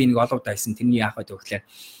вэ гэхээр би нэг олов дайсан тэрний яагаад вэ гэхээр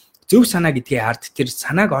зөв санаа гэдгийг хард тэр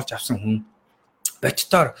санааг олж авсан хүн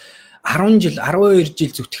бодтоор 10 жил, 12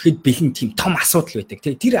 жил зүтгэхэд бэлэн тийм том асуудал байдаг.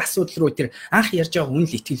 Тэр асуудал руу тэр анх ярьж байгаа хүн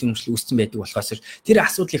л итгэл үнэмшил үүссэн байдаг болохоос тэр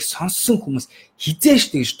асуудлыг сонссон хүмүүс хизээш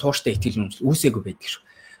тэгж тууштай итгэл үнэмшил үүсээгүй байдаг шүү.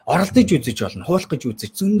 Оролдож үзэж болно, хуулах гэж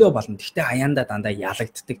үзэж зөндөө болно. Гэхдээ хаяандаа дандаа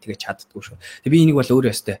ялагддаг тэгээ чаддаггүй шүү. Тэгээ би энийг бол өөрөө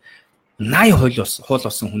өстэй 80% хуул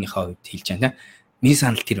болсон хүнийхээ хувьд хэлж байна. Миний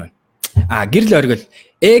санал тэр байна. Гэрэл оргил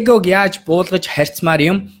эгог яаж буулгаж харьцмаар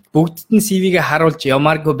юм бүгдд нь CV-гээ харуулж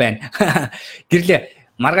явмааргүй байна.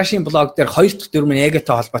 Гэрлээ маргаашийн блог дээр 2 дахь дүрм нь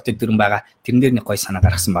эготой холбоотой дүрм байгаа. Тэрэн дээр нэг гоё санаа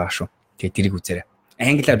гаргасан байгаа шүү. Тэгээ тэрийг үзээрэй.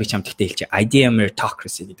 Англиар би чамд ихтэй хэлчихэ. Idea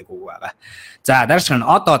meritocracy гэдэг үг байгаа. За дараач нь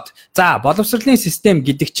од. За боловсролын систем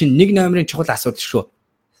гэдэг чинь нэг номерын чухал асуудал шүү.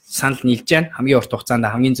 Санал нийлж байна. Хамгийн урт хугацаанд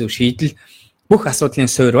хамгийн зөв шийдэл бүх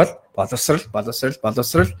асуудлын суурь бол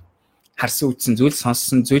боловсрол харсан үтсэн зүйл,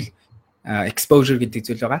 сонссон зүйл, exposure гэдэг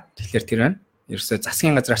зүйл байгаа. Тэгэхээр тэр байна. Ерөөсөө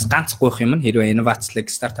засгийн газраас ганц гуйх юм нь хэрвээ инновацлог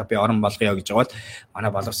стартапын орон болгоё гэж байгаа бол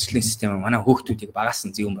манай боловсролын систем манай хүүхдүүдийг багаас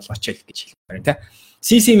нь зөвөн болгооч гэж хэлмээр байна.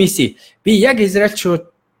 CCMC би яг Израильчууд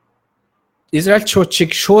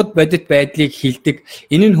шиг шууд бодит байдлыг хилдэг.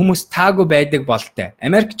 Энэ нь хүмүүс таагүй байдаг болтой.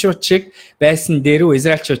 Америкчууд шиг байсан дээр үү,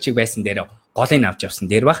 Израильчууд шиг байсан дээр голыг авч явсан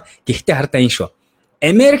дээр бах. Гэхдээ хардаа энэ шүү.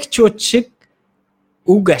 Америкчууд шиг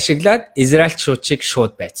үг ашиглаад Израильчууд шиг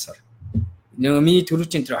шууд байцсан. Миний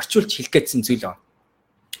түрүүчийн тэр орчуулж хэлэх гэсэн зүйл байна.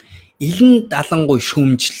 Илэн далангуй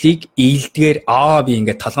шүүмжлэлийг ээлдгээр би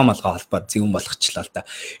ингээд толгой молгоо холбоод зөвөн болгочлаа л да.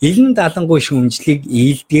 Илэн далангуй шүүмжлэлийг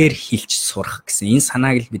ээлдгээр хилж сурах гэсэн энэ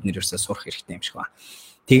санааг л бид нэрөөсөө сурах хэрэгтэй юм шиг байна.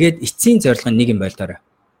 Тэгээд эцсийн зорилго нэг юм болдорой.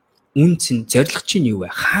 Үнц нь зорилго чинь юу вэ?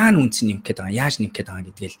 Хаана үнц нь нэмэх гээд байгаа, яаж нэмэх гээд байгаа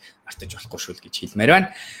гэдгийг мартаж болохгүй шүү л гэж хэлмээр байна.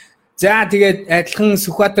 За тэгээд адилхан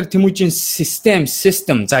Сүхбаатар Тэмүүжийн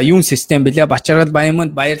систем. За юун систем бэлээ? Бачаргал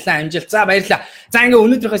Баяманд баярлаа амжилт. За баярлаа. За ингээ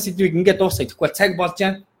өнөөдрийнхөө сэдвийг ингээ дуусгая. Тэгэхгүй цаг болж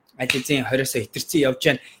байна. Ажлын 20-оос хэтэрцэн явж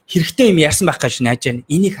байна. Хэрэгтэй юм ярьсан байх гэж найж байна.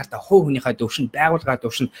 Энийг хардаа хувь хүнийхээ төвшөнд, байгууллагын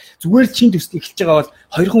төвшөнд зүгээр л чин төсөл эхэлж байгаа бол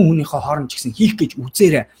хоёрхан хүнийхээ хооронд ч гэсэн хийх гэж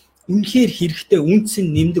үзээрэй. Үнэхээр хэрэгтэй үнц нь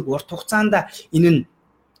нэмдэг урт хугацаанд энэ нь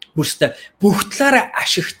бүрстэ бүх талаараа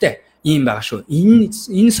ашигтай ийм байгаа шүү.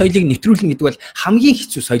 Энэ соёлыг нэвтрүүлнэ гэдэг бол хамгийн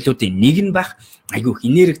хэцүү соёлуудын нэг нь байх. Айгүй их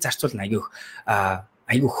энерги зарцуулна,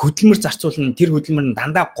 айгүй хөдөлмөр зарцуулна. Тэр хөдөлмөр нь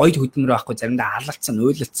дандаа гоё хөдөлмөр байхгүй, заримдаа алалцсан,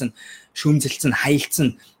 уйлалцсан, шүүмзэлцэн,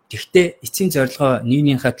 хаялцсан. Тэгвэл эцсийн зорилгоо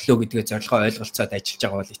нэгнийхээ төлөө гэдгээ зорилгоо ойлголцоод ажиллаж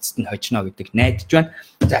байгаа бол эцэст нь хожно гэдэг найдаж байна.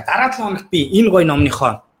 За дараа 7 хоногт би энэ гоё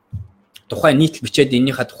номныхоо тухай нийтлэл бичээд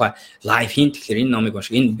энэнийхээ тухай лайв хийн. Тэгэхээр энэ номыг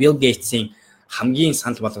унших. Энэ Bill Gates-ийн хамгийн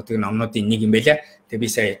санал болгодог номнуудын нэг юм байлаа. Тэгээ би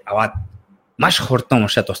сая аваад маш хурдан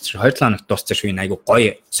уншаад дуусчих. 2-7 хоногт дуусчих шүү. Энэ айгу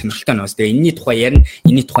гоё сонирхолтой нөөс. Тэгээ энэний тухай ярина.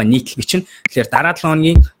 Энэний тухай нийтлэл бичнэ. Тэгэхээр дараа 7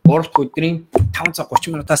 хоногийн 3 дахь өдрийн 5 цаг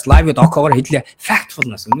 30 минутаас лайв докогоор хэлээ.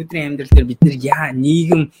 Factfulness. Өнөөдрийн амьдрал дээр бид нэр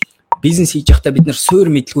нийгэм бизнес хийж байхдаа бид нар суур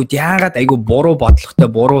мэдлгүүд яагаад айгу буруу бодлоготой,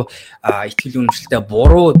 буруу итгэл үнэмшилтэй,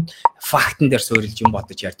 буруу фактн дээр суурилж юм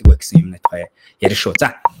бодож ярьдаг вэ гэсэн юмны тухай ярина шүү.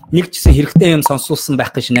 За, нэг ч гэсэн хэрэгтэй юм сонсуулсан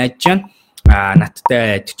байх гэж найдаж байна.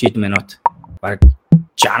 Надтай 40 минут, бараг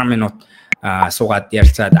 60 минут суугаад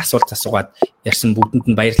ярилцаад асуулт асуугаад ярьсан бүгдэнд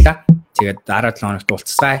нь баярлалаа. Тэгээд дараа 7 хоногт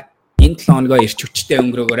уулзцгаая. Энэ 7 хоногоо ирч хүчтэй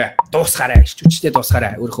өнгөрөөгөөрэй. Дуусгаарай, ирч хүчтэй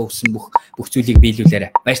дуусгаарай. Өөрийнхөө хүссэн бүх зүйлийг биелүүлээрэй.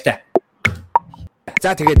 Баяртай.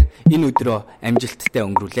 За тэгээд энэ өдрөө амжилттай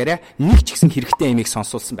өнгөрүүлээрэй. Нэг ч гэсэн хэрэгтэй юмыг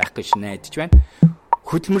сонсуулсан байх гэж найдаж байна.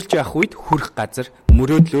 Хөдөлмөрлж явах үед хүрх газар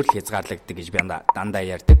мөрөөдлөөр л хязгаарлагддаг гэж би дандаа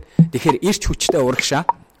ярьдаг. Тэгэхээр ирч хүчтэй урагшаа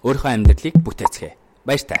өөрийнхөө амьдралыг бүтээцгээе.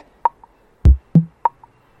 Баяртай.